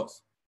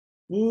Jesus,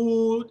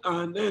 put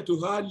an end to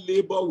hard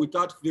labor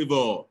without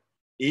favor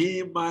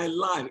in my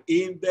life.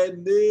 In the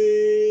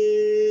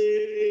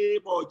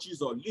name of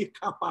Jesus.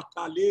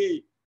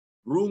 Likapatale.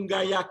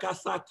 Runga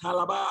yakasa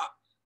talaba.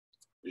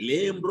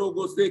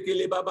 Lembrogo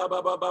sekele baba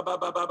baba baba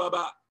baba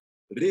baba.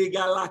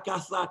 Regala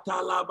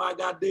kasata la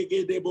baga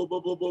dege de bo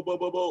bo bo bo bo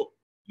bo bo.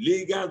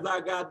 Liga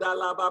zaga da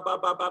la ba ba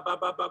ba ba ba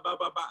ba ba ba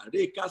ba ba.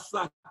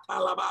 Rekasa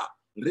talaba.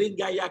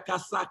 Renga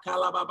yakasa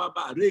kalaba ba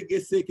ba. Rege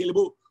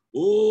sekelebo.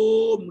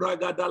 Oh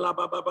mraga da la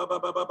ba ba ba ba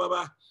ba ba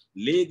ba.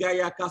 Liga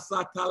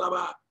yakasa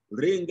talaba.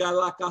 Renga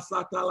la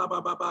kasa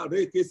talaba ba ba.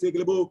 Reke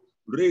sekelebo.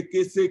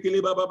 Reke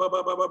sekeleba ba ba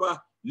ba ba ba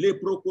ba. Le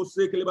proko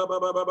sekeleba ba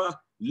ba ba ba.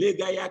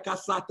 Liga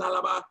yakasa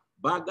talaba.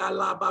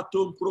 Bagala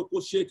batum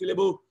proko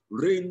sekelebo.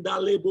 Renda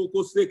lebo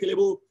ko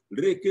sekelebo.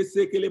 Reke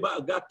sekeleba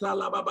gata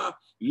la baba.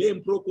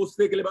 Lemproko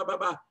sekeleba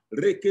baba.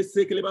 Reke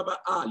sekeleba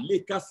baba. Ah,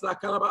 lekasa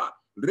kalaba.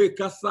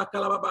 Rekasa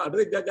kalaba.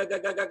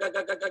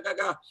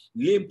 Regagagagagagagagagaga.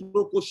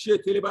 Lemproko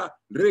sekeleba.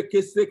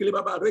 Reke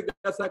sekeleba baba.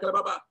 Regasa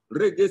kalaba.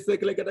 Rege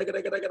sekeleba.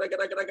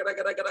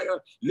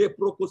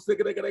 Leproko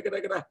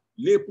sekeleba.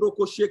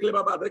 Leproko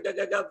sekeleba baba.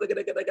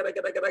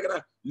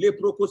 Regagagagagagagagagagaga.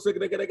 Leproko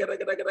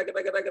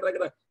sekeleba.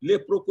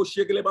 Leproko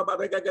sekeleba baba.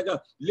 Regagaga.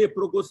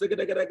 Leproko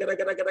sekeleba.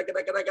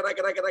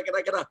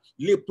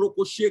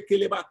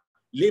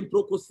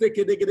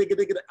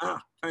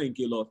 Ah, thank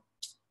you, Lord.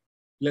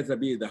 Blessed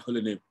be the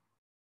holy name.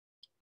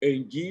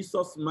 In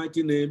Jesus'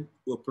 mighty name,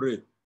 we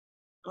pray.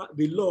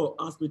 The Lord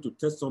asked me to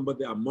tell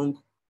somebody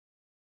among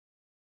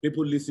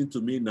people listening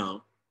to me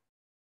now.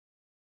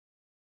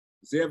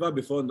 Say ever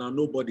before now,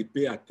 nobody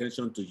pay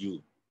attention to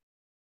you.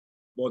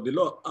 But the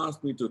Lord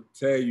asked me to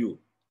tell you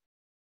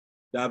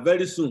that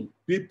very soon,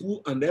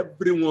 people and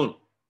everyone,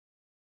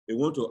 they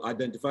want to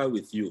identify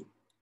with you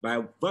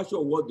by virtue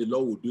of what the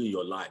Lord will do in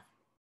your life.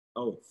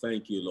 Oh,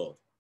 thank you, Lord.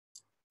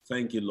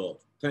 Thank you, Lord.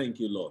 Thank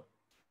you, Lord.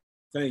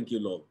 Thank you,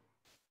 Lord.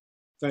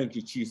 Thank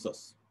you,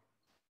 Jesus.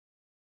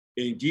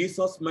 In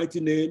Jesus' mighty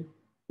name,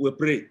 we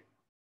pray.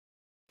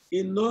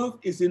 Enough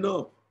is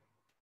enough.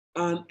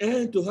 An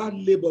end to hard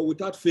labor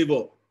without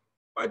favor.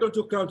 Why don't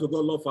you cry to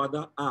God, Lord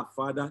Father? Ah,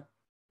 Father,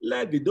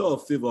 let the door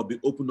of favor be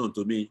opened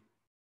unto me.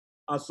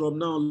 As from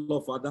now,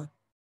 Lord Father,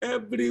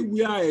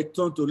 everywhere I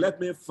turn to, let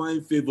me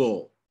find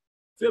favor.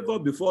 Favor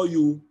before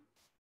you,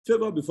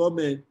 favor before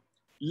men.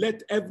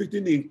 Let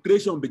everything in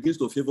creation begins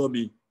to favor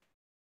me.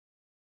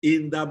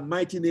 In the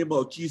mighty name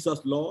of Jesus,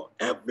 Lord,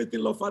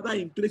 everything, Lord Father,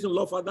 in creation,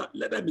 Lord Father,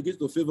 let them begin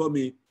to favor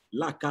me.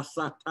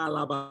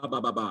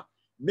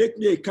 Make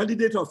me a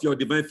candidate of your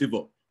divine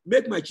favor.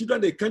 Make my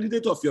children a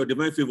candidate of your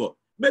divine favor.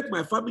 Make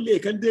my family a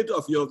candidate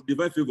of your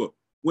divine favor.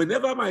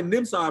 Whenever my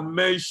names are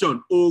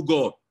mentioned, oh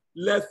God,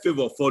 let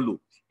favor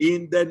follow.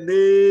 In the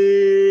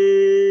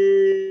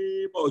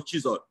name of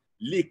Jesus.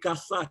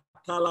 Likasa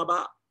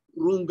talaba,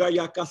 runga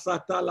yakasa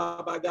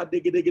talaba,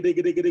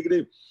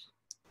 gade.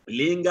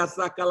 Linga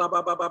sakala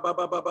baba baba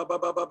baba baba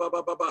baba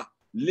baba baba.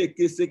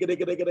 Liki sikede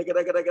gede gede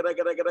gede gede gede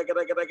gede gede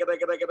gede gede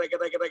gede gede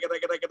gede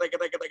gede gede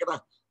gede gede gede.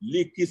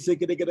 Liki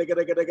sikede gede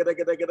gede gede gede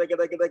gede gede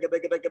gede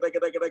gede gede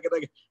gede gede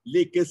gede.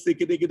 Liki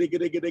sikede gede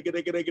gede gede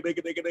gede gede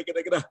gede gede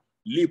gede gede.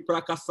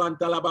 Lipra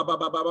kasanta la baba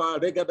baba baba.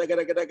 Gede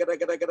gede gede gede gede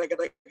gede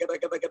gede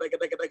gede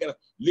gede gede gede.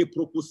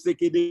 Lipro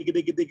kusikede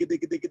gede gede gede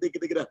gede gede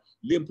gede gede.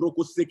 Lipro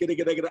kusikede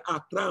gede gede. Ah,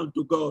 crown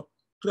to God,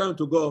 crown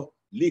to God.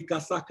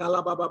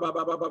 Likasakala baba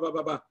baba baba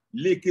baba.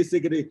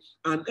 Likisegede,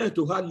 an end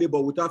to hard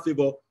labor without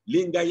favor.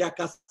 Linga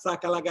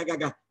yakasakala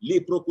gagaga.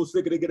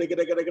 Liprokusegede.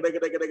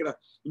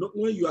 You know,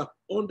 when you are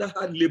under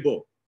hard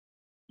labor,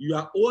 you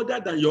are older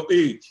than your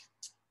age.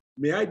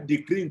 May I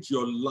decree into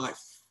your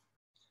life.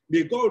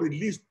 May God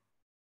release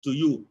to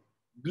you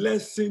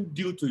blessing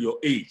due to your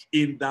age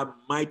in the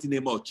mighty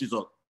name of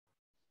Jesus.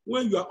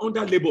 When you are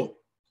under labor,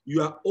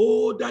 you are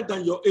older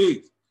than your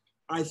age.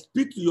 I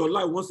speak to your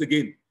life once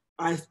again.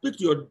 I speak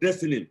to your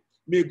destiny.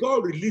 May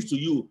God release to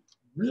you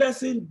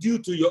blessing due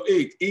to your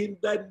age in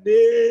the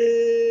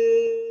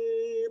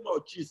name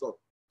of Jesus.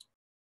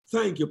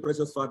 Thank you,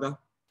 precious Father.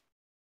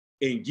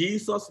 In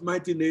Jesus'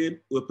 mighty name,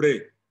 we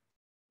pray.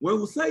 When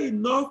we say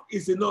enough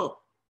is enough,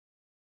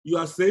 you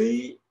are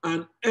saying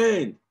an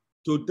end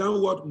to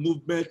downward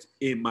movement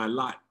in my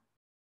life.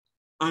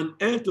 An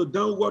end to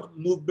downward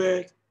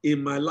movement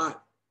in my life.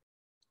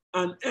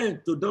 An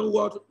end to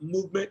downward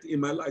movement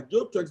in my life.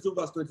 Job 22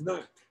 verse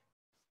 29.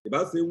 The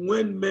Bible says,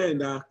 when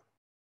men are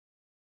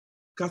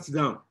cast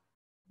down,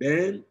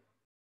 then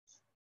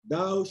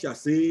thou shalt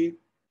say,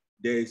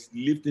 there is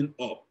lifting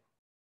up.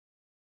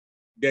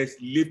 There is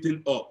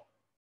lifting up.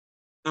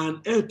 An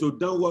end to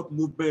downward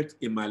movement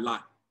in my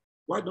life.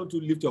 Why don't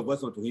you lift your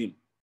voice unto him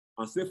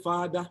and say,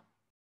 Father,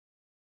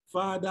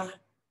 Father,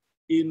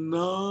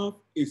 enough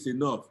is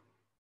enough.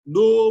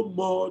 No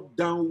more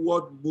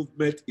downward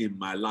movement in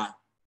my life.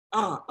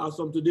 As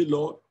from today,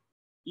 Lord,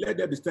 let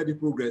there be steady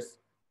progress.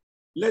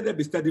 Let there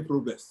be steady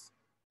progress.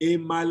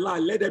 In my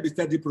life, let there be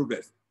steady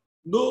progress.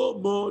 No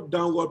more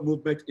downward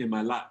movement in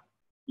my life.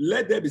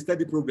 Let there be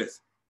steady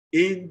progress.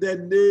 In the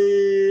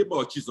name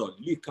of Jesus.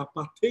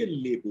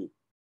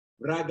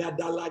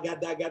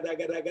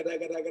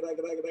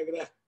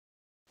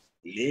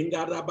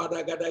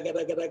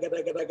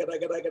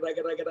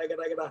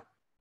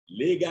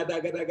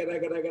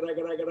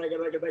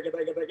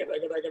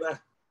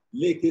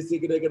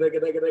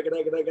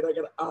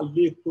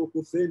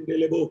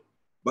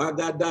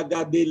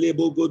 Bagadaga de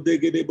lebogo de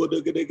gede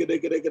bodo gede gede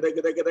gede gede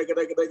gede gede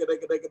gede gede gede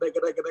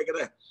gede gede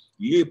gede.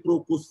 Le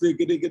prokuse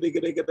gede gede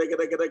gede gede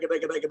gede gede gede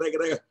gede gede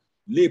gede.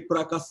 Le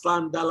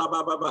prakasanda la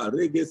baba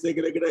rege se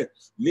gede gede.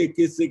 Le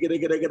kese gede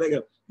gede gede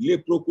gede. Le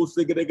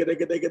prokuse gede gede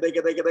gede gede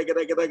gede gede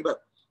gede gede gede.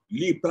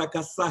 Le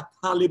prakasa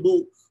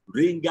talibu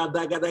ringa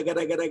daga daga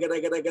daga daga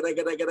daga daga daga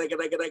daga daga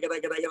daga daga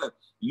daga daga.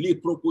 Le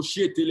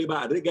prokuse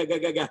teleba rega gaga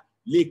gaga.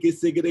 Le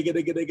kese gede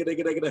gede gede gede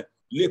gede gede.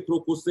 Le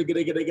prokuse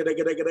gede gede gede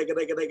gede gede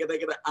gede gede gede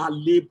gede.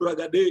 Ali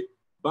bragade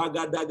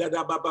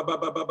bagadagada baba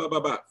baba baba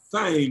baba.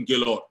 Thank you,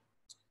 Lord.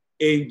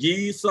 In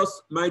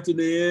Jesus' mighty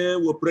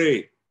name we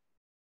pray.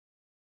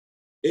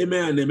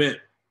 Amen and amen.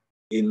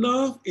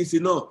 Enough is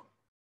enough.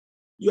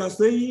 You are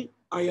saying,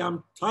 I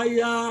am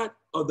tired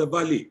of the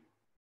valley.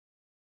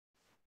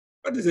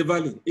 What is a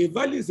valley? A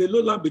valley is a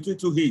lowland between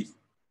two hills.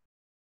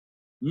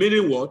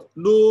 Meaning what?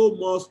 No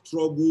more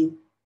struggle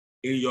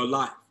in your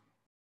life.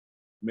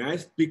 May I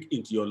speak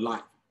into your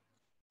life?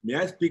 May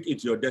I speak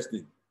into your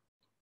destiny?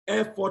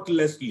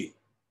 Effortlessly.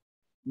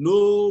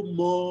 No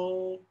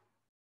more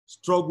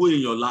struggle in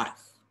your life.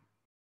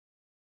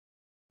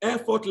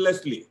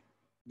 Effortlessly,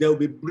 there will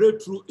be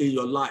breakthrough in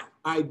your life.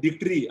 I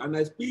decree and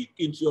I speak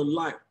into your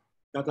life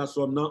that as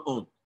from now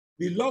on,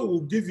 the Lord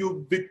will give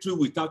you victory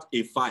without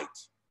a fight.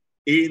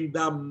 In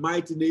the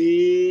mighty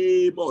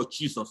name of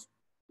Jesus.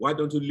 Why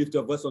don't you lift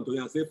your voice unto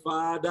him and say,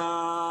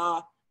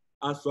 Father,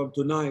 as from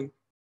tonight,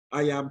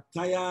 I am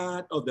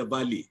tired of the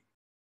valley.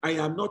 I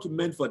am not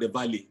meant for the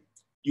valley.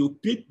 You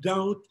pitch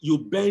down, you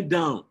bend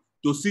down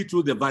to see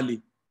through the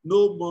valley.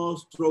 No more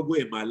struggle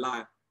in my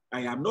life.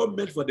 I am not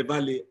meant for the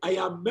valley. I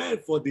am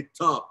meant for the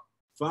top.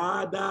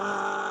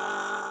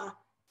 Father,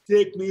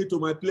 take me to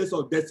my place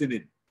of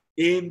destiny.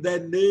 In the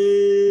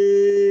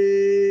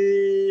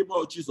name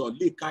of Jesus.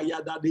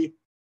 Likayadadi.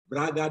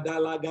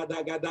 Bragadala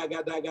gada gada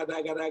gada gada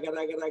gada gada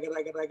gada gada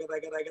gada gada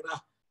gada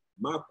gada.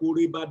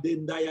 Makuri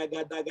badinda ya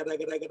gada gada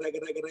gada gada gada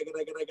gada gada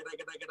gada gada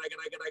gada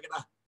gada gada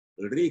gada.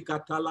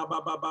 Rikatala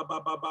baba baba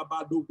baba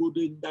baba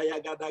dugudinda ya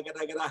gada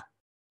gada gada.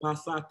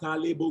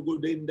 Pasatali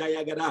bugudinda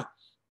ya gada.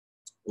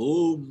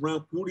 Oh,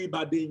 Rakuri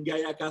Badinga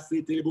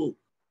Yakasitebo.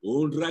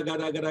 Oh,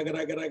 Ragada.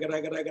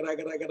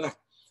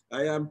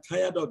 I am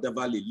tired of the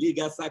valley.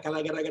 Liga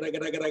Sakala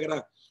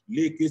Gara.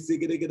 Liki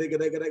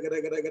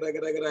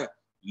Sigara.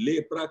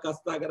 Le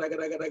Prakasta Gara.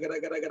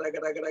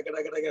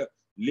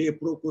 Le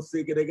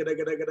Procuse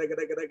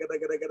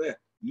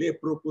Le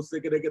Procuse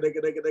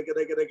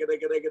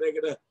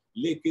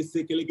Liki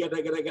Sikili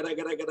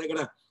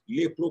Gara.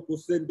 Le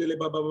Procusendele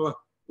Baba.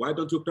 Why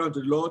don't you turn to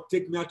the Lord?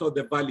 Take me out of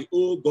the valley.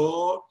 Oh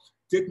God.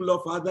 Take me,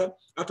 Lord Father,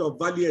 out of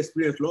valley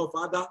experience, Lord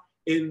Father,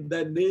 in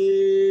the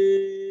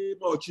name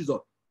of Jesus.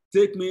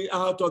 Take me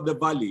out of the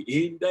valley,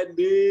 in the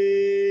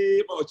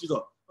name of Jesus.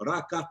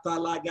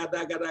 Rakatala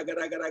gada gada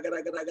gada gada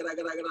gada gada gada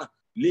gada gada.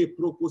 Le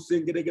proko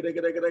singere gada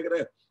gada gada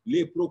gada.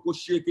 Le proko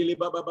shake le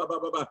baba baba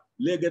baba.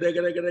 Le gada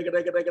gada gada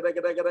gada gada gada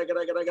gada gada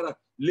gada gada gada.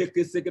 Le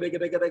kisse gada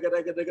gada gada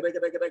gada gada gada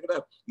gada gada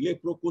gada. Le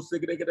proko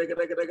singere gada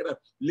gada gada gada.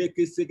 Le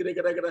kisse gada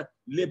gada gada.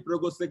 Le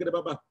proko singere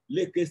baba.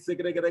 Le kisse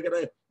gada gada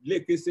gada. Le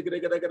kisse gada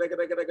gada gada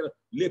gada gada gada.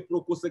 Le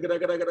proko singere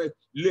gada gada.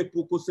 Le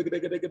proko singere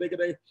gada gada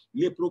gada.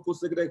 Le proko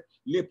singere.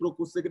 Le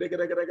proko singere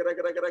gada gada gada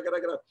gada gada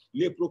gada.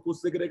 Le proko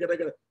singere gada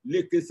gada.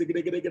 Le kisse gada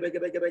gada.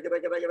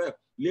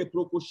 Le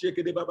procoshe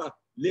de baba,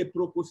 le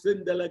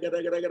procosende la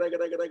gara gara gara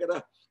gara gara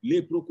gara,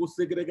 le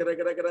procose gara gara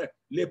gara gara,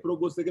 le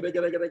procose gara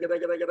gara gara gara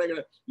gara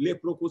gara, le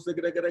procose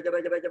gara gara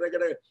gara gara gara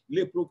gara,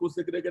 le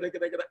procose gara gara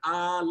gara gara,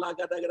 ah la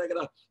gara gara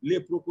gara, le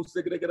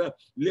procose gara gara,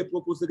 le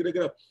procose gara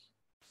gara.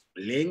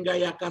 Lenga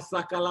ya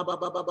kasaka la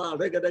baba baba,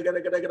 rega rega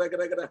rega rega rega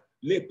rega,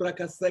 le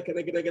prakaseka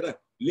rega rega,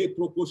 le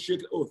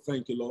procoshe. Oh,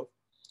 thank you, Lord.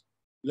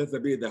 Let's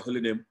be the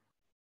holy name.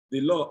 The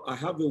Lord, I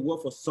have a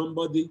word for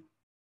somebody.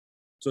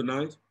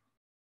 Tonight,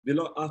 the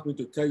Lord asked me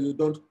to tell you,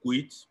 don't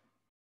quit.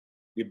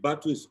 The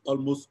battle is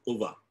almost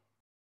over.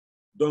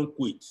 Don't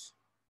quit.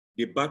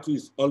 The battle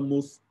is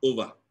almost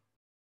over.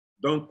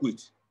 Don't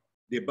quit.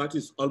 The battle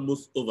is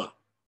almost over.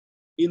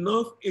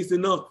 Enough is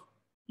enough.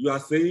 You are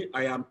saying,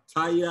 I am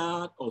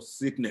tired of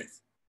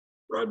sickness.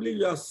 Probably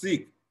you are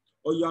sick,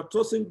 or you are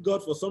trusting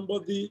God for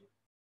somebody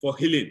for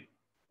healing.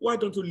 Why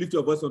don't you lift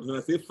your voice unto him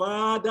and say,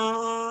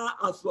 Father,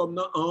 as from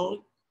now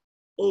on,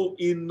 oh,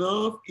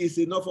 enough is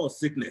enough of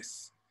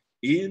sickness.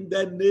 In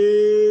the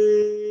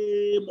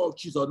name of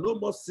Jesus, no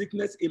more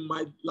sickness in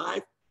my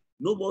life,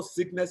 no more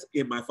sickness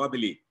in my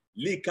family.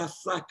 You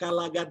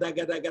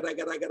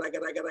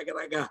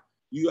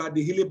are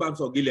the healing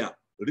balms of Gilead.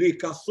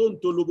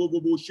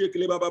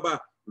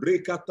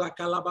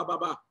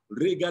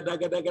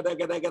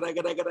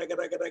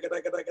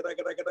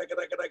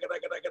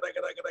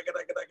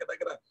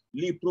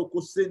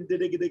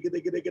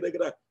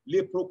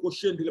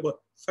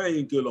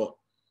 Thank you, Lord.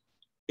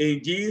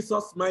 In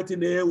Jesus' mighty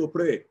name we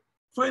pray.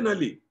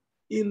 Finally,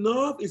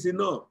 enough is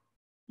enough.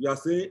 You are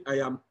saying, I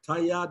am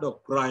tired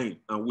of crying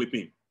and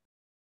weeping.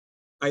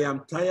 I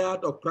am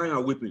tired of crying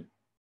and weeping.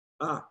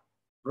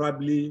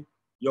 Probably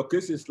your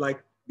case is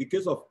like the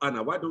case of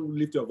Anna. Why don't you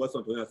lift your voice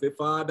unto him and say,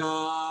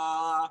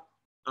 Father,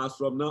 As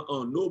from now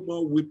on, no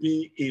more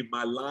weeping in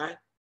my life,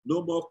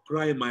 no more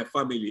crying in my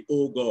family,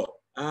 oh God.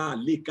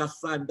 Lika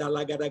sanda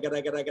la gada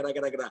gada gada gada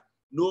gada gada.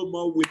 No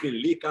more weeping.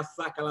 Lika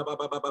sakala ba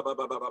ba ba ba ba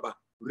ba ba ba.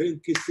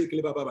 Rinki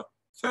sikli ba ba ba.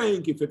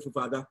 Thank you, faithful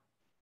Father.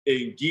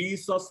 In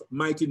Jesus'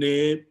 mighty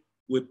name,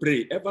 we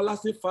pray.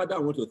 Everlasting Father, I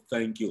want to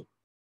thank you.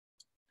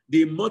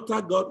 The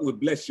immortal God will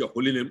bless your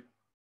holy name.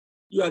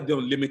 You are the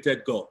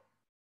unlimited God.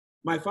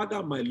 My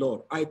Father, my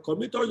Lord, I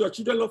commit all your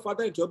children, Lord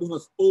Father, into your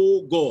hands,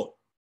 oh God.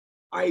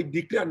 I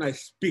declare and I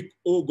speak,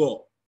 oh God,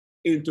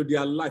 into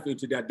their life,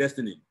 into their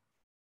destiny.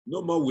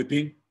 No more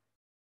weeping,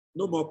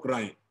 no more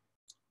crying,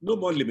 no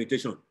more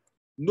limitation,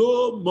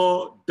 no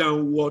more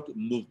downward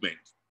movement,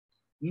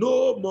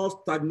 no more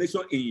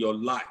stagnation in your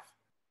life.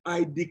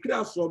 I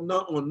declare from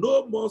now on,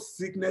 no more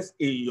sickness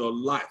in your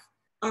life.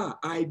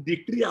 I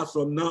declare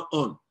from now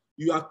on,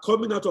 you are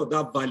coming out of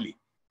that valley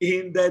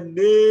in the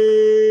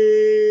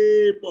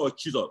name of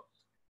Jesus.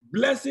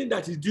 Blessing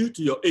that is due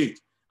to your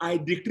age, I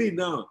decree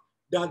now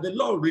that the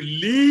Lord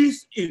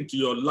release into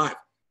your life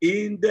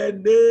in the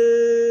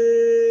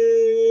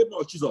name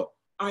of Jesus.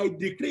 I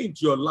decree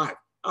into your life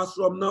as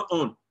from now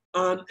on,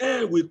 an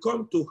end will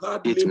come to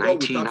hard labor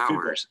without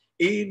favor.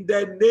 In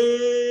the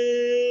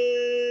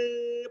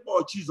name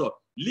of Jesus,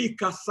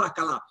 Lika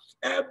Sakala,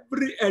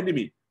 every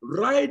enemy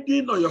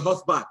riding on your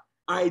horseback,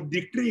 I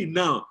decree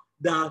now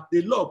that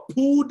the Lord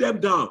pull them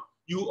down.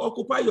 You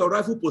occupy your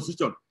rightful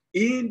position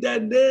in the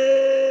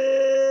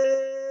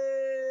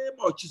name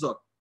of Jesus.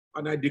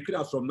 And I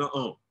declare from now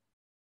on,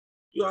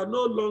 you are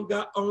no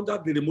longer under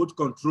the remote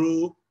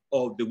control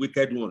of the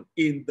wicked one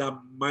in the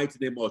mighty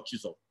name of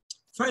Jesus.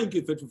 Thank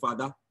you, faithful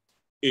Father.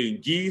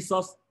 In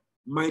Jesus'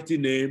 mighty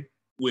name,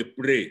 we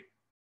pray.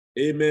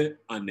 Amen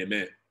and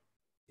amen.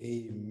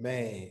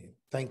 Amen.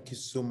 Thank you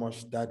so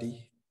much,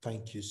 Daddy.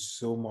 Thank you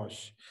so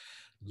much.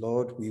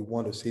 Lord, we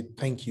want to say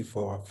thank you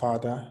for our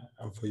Father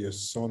and for your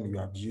Son you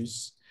have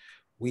used.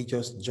 We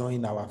just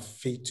join our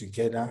faith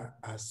together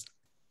as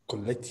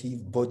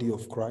collective body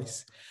of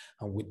Christ,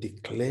 and we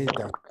declare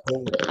that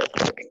God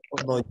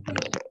honor you,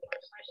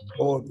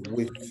 God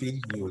will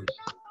feed you,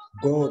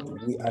 God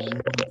will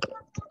anoint,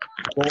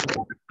 God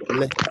will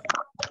bless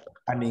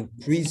and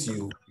increase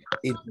you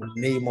in the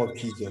name of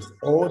Jesus.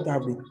 All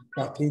that will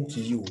pertain to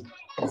you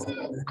is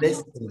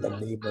blessed in the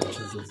name of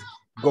Jesus.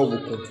 God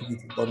will continue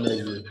to honor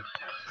you.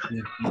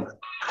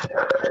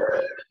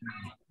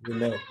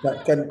 Amen.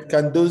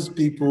 Can those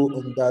people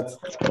on that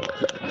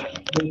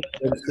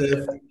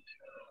themselves,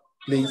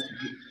 please,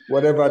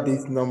 whatever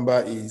this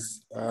number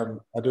is, I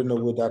don't know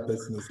who that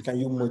person is. Can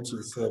you mute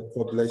yourself?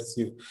 God bless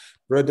you.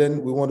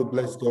 Brethren, we want to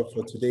bless God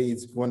for today.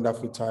 It's a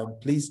wonderful time.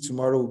 Please,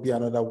 tomorrow will be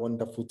another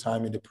wonderful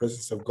time in the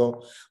presence of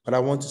God. But I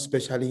want to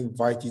specially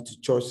invite you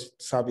to church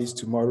service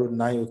tomorrow,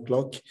 9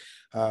 o'clock.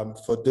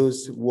 For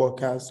those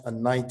workers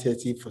and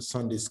 9:30 for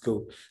Sunday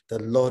school. The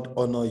Lord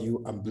honor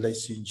you and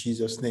bless you in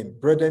Jesus' name.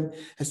 Brethren,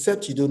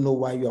 except you don't know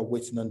why you are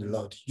waiting on the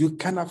Lord, you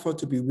can't afford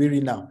to be weary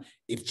now.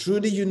 If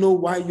truly you know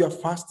why you are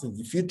fasting,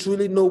 if you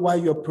truly know why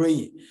you're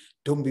praying,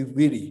 don't be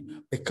weary,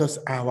 because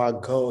our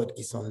God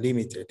is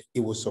unlimited. It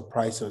will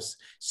surprise us.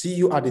 See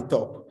you at the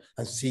top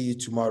and see you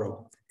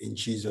tomorrow in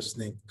Jesus'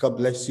 name. God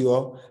bless you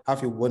all.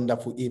 Have a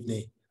wonderful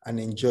evening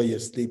and enjoy your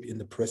sleep in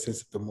the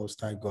presence of the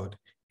Most High God.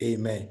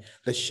 Amen.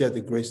 Let's share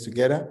the grace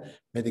together.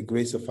 May the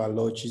grace of our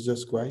Lord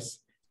Jesus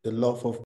Christ, the love of